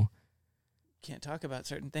illegal. Can't talk about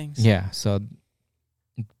certain things. Yeah, so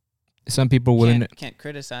some people are willing can't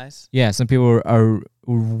criticize. Yeah, some people are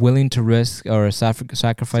willing to risk or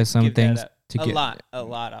sacrifice some Give that things up. to get. A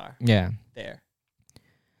lot are. Yeah. There.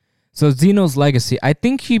 So Zeno's legacy, I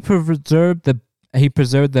think he preserved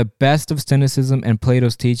the best of Stoicism and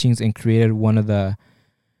Plato's teachings and created one of the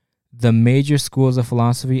major schools of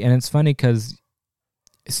philosophy. And it's funny because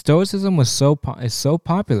Stoicism is so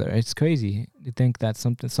popular. It's crazy to think that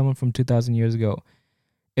someone from 2,000 years ago,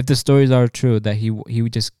 if the stories are true, that he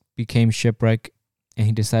just became shipwrecked and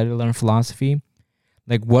he decided to learn philosophy.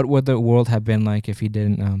 Like, what would the world have been like if he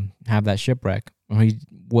didn't have that shipwreck, or he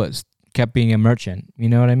kept being a merchant? You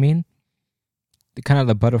know what I mean?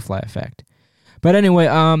 The butterfly effect. But anyway,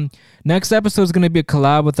 next episode is going to be a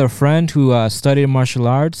collab with our friend who studied martial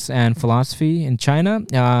arts and philosophy in China.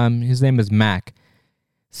 His name is Mac.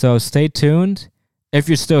 So stay tuned. If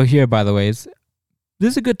you're still here, by the way, this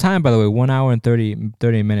is a good time, by the way, 1 hour and 30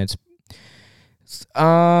 minutes.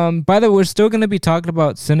 By the way, we're still going to be talking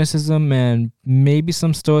about cynicism and maybe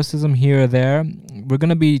some stoicism here or there. We're going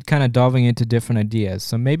to be kind of delving into different ideas.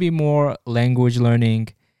 So maybe more language learning,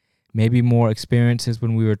 maybe more experiences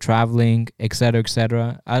when we were traveling, et cetera, et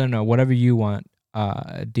cetera. I don't know, whatever you want,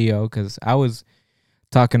 Dio, because I was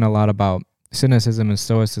talking a lot about cynicism and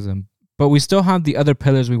stoicism, but we still have the other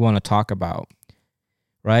pillars we want to talk about,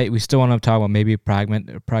 right? We still want to talk about maybe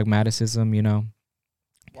pragmaticism, you know,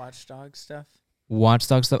 Watchdog stuff.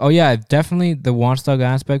 watchdog stuff. Oh yeah, definitely the watchdog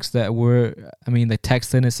aspects that the tech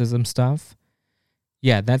cynicism stuff.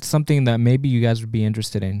 Yeah, that's something that maybe you guys would be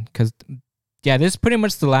interested in, because yeah, this is pretty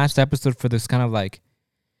much the last episode for this kind of like,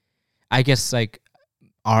 I guess, like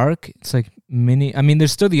arc. It's like mini. I mean,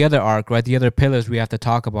 there's still the other arc, right? The other pillars we have to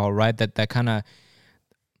talk about, right? That kind of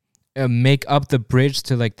make up the bridge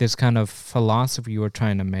to like this kind of philosophy we're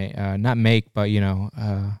trying to make, not make, but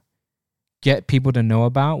get people to know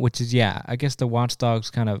about, which is, yeah, I guess the watchdogs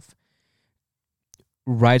kind of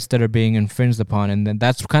rights that are being infringed upon. And then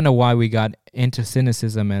that's kind of why we got into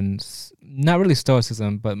cynicism and not really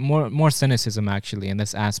stoicism, but more cynicism actually in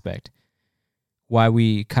this aspect. Why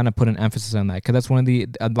we kind of put an emphasis on that, because that's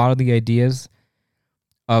a lot of the ideas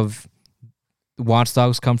of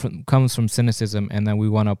watchdogs comes from cynicism, and then we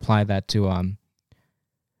want to apply that to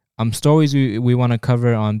stories we want to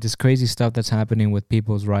cover on this crazy stuff that's happening with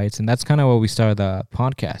people's rights. And that's kind of what we started the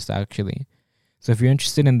podcast actually. So if you're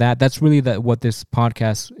interested in that, that's really what this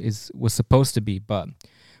podcast was supposed to be. But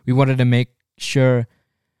we wanted to make sure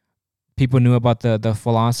people knew about the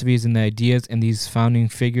philosophies and the ideas and these founding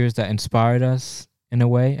figures that inspired us in a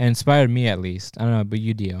way, and inspired me at least. I don't know, but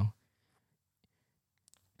you, Dio.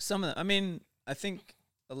 Some of them. I mean, I think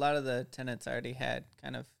a lot of the tenets I already had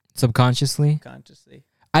kind of Subconsciously.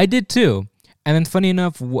 I did too. And then funny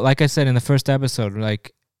enough, like I said in the first episode,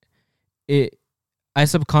 like I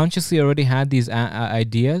subconsciously already had these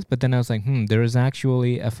ideas, but then I was like, there is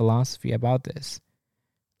actually a philosophy about this.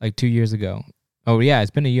 Like 2 years ago. Oh yeah, it's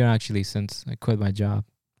been a year actually since I quit my job.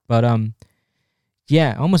 But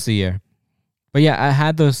yeah, almost a year. But yeah, I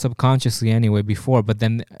had those subconsciously anyway before, but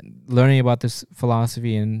then learning about this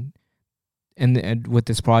philosophy and with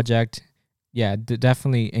this project, yeah,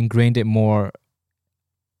 definitely ingrained it more,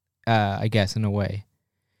 I guess, in a way.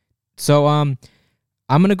 So I'm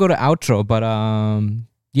gonna go to outro, but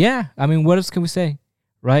yeah, I mean, what else can we say,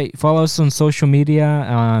 right? Follow us on social media,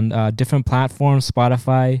 on different platforms,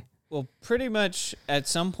 Spotify. Well, pretty much at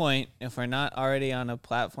some point, if we're not already on a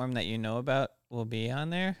platform that you know about, we'll be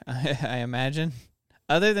on there, I imagine.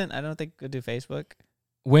 Other than, I don't think we'll do Facebook.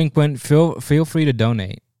 Wink, wink. Feel free to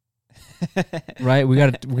donate. Right? We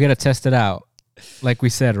gotta test it out, like we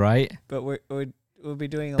said, right? But we'll be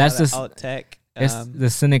doing lot of alt tech. It's the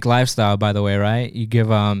cynic lifestyle, by the way, right? You give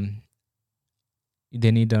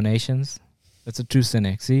they need donations. That's a true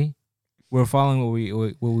cynic. See, we're following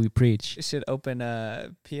what we preach. You should open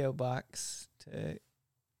a PO box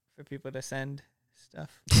for people to send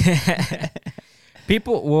stuff.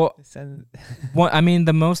 People will. I mean,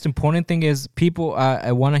 the most important thing is people.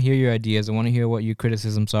 I want to hear your ideas. I want to hear what your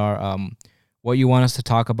criticisms are. What you want us to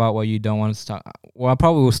talk about. What you don't want us to talk. Well, I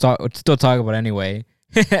probably will still talk about anyway.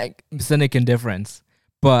 Cynic indifference,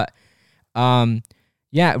 but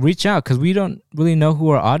yeah, reach out, because we don't really know who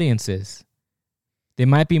our audience is. They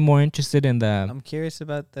might be more interested in the. I'm curious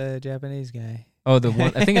about the Japanese guy. Oh, the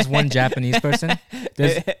one. I think it's one Japanese person.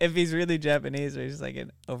 If he's really Japanese, or he's like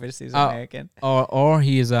an overseas American, or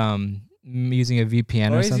he's using a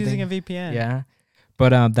VPN or something. Or he's using a VPN. Yeah, but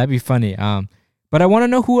that'd be funny. But I want to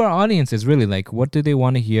know who our audience is really. Like, what do they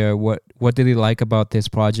want to hear? What do they like about this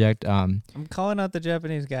project? I'm calling out the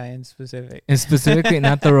Japanese guy in specific. And specifically,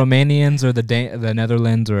 not the Romanians or the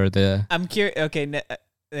Netherlands or the. I'm curious. Okay,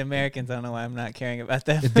 the Americans, I don't know why I'm not caring about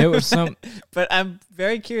them. There was some. But I'm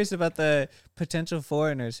very curious about the potential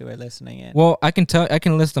foreigners who are listening in. Well, I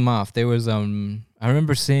can list them off. There was I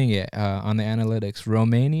remember seeing it on the analytics.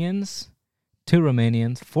 Romanians, 2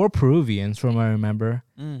 Romanians, 4 Peruvians, from what I remember.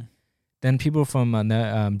 Then people from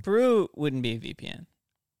Peru wouldn't be a VPN.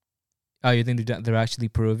 Oh, you think they're actually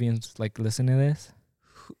Peruvians, like, listening to this?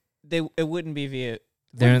 It wouldn't be via.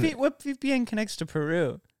 What VPN connects to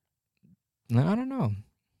Peru? No, I don't know.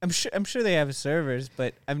 I'm sure they have servers,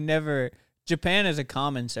 but I've never. Japan is a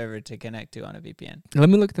common server to connect to on a VPN. Let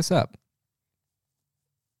me look this up.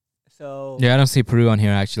 So yeah, I don't see Peru on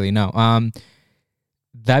here actually. No.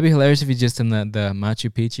 That'd be hilarious if he's just in the Machu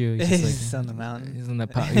Picchu. He's on the mountain.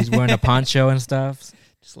 He's wearing a poncho and stuff.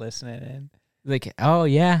 Just listening in. Like, oh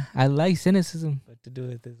yeah, I like cynicism. What to do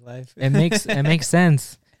with his life? It makes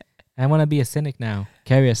sense. I want to be a cynic now.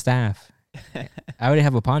 Carry a staff. I already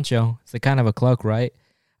have a poncho. It's like kind of a cloak, right?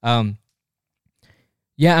 Yeah,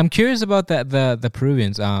 I'm curious about the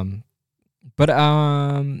Peruvians. But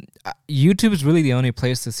YouTube is really the only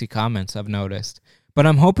place to see comments, I've noticed. But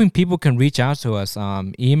I'm hoping people can reach out to us.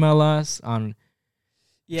 Email us on.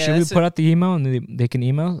 Yeah, Should we put out the email and they can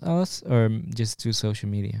email us, or just do social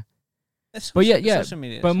media? But yeah. Social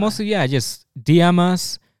media. But mostly, yeah, just DM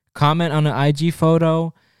us, comment on an IG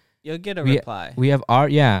photo. You'll get a reply. We have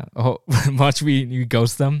art, yeah. Oh, watch we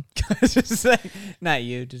ghost them. Just like, not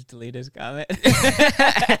you, just delete his comment.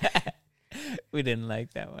 We didn't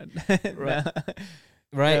like that one. Right. No.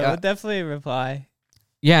 Right. No, we'll definitely reply.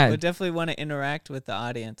 Yeah. We'll definitely want to interact with the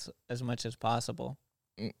audience as much as possible.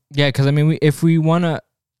 Yeah, because I mean, if we want to,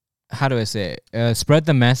 how do I say it? Spread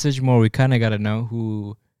the message more, we kind of got to know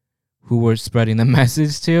who we're spreading the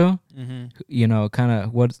message to. Mm-hmm. You know, kind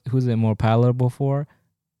of who's it more palatable for?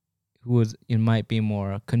 It might be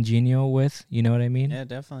more congenial with, you know what I mean? Yeah,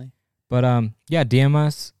 definitely. But yeah, DM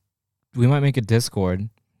us. We might make a Discord.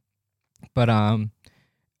 But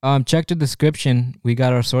check the description. We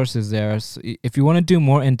got our sources there. So if you want to do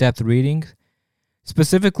more in-depth readings,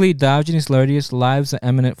 specifically Diogenes Laertius, Lives of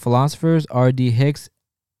Eminent Philosophers, R.D. Hicks,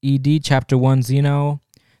 ED, Chapter 1, Zeno,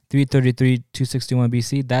 333-261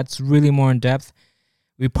 BC. That's really more in-depth.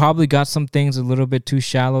 We probably got some things a little bit too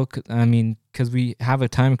shallow. I mean, because we have a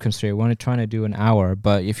time constraint. We're only trying to do an hour.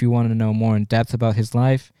 But if you want to know more in depth about his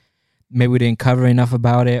life, maybe we didn't cover enough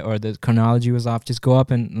about it or the chronology was off, just go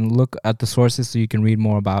up and look at the sources so you can read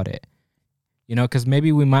more about it. You know, because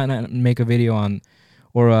maybe we might not make a video on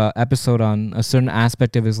or a episode on a certain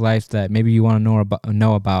aspect of his life that maybe you want to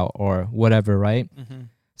know about or whatever, right? Mm-hmm.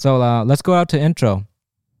 So let's go out to intro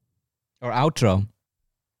or outro.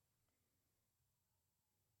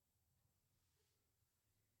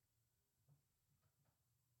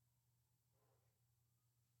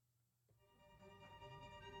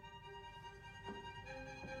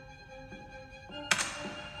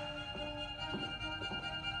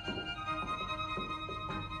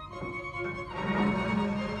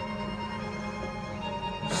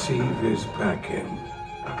 Si vis pacem.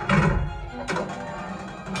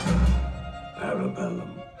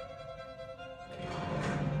 Parabellum.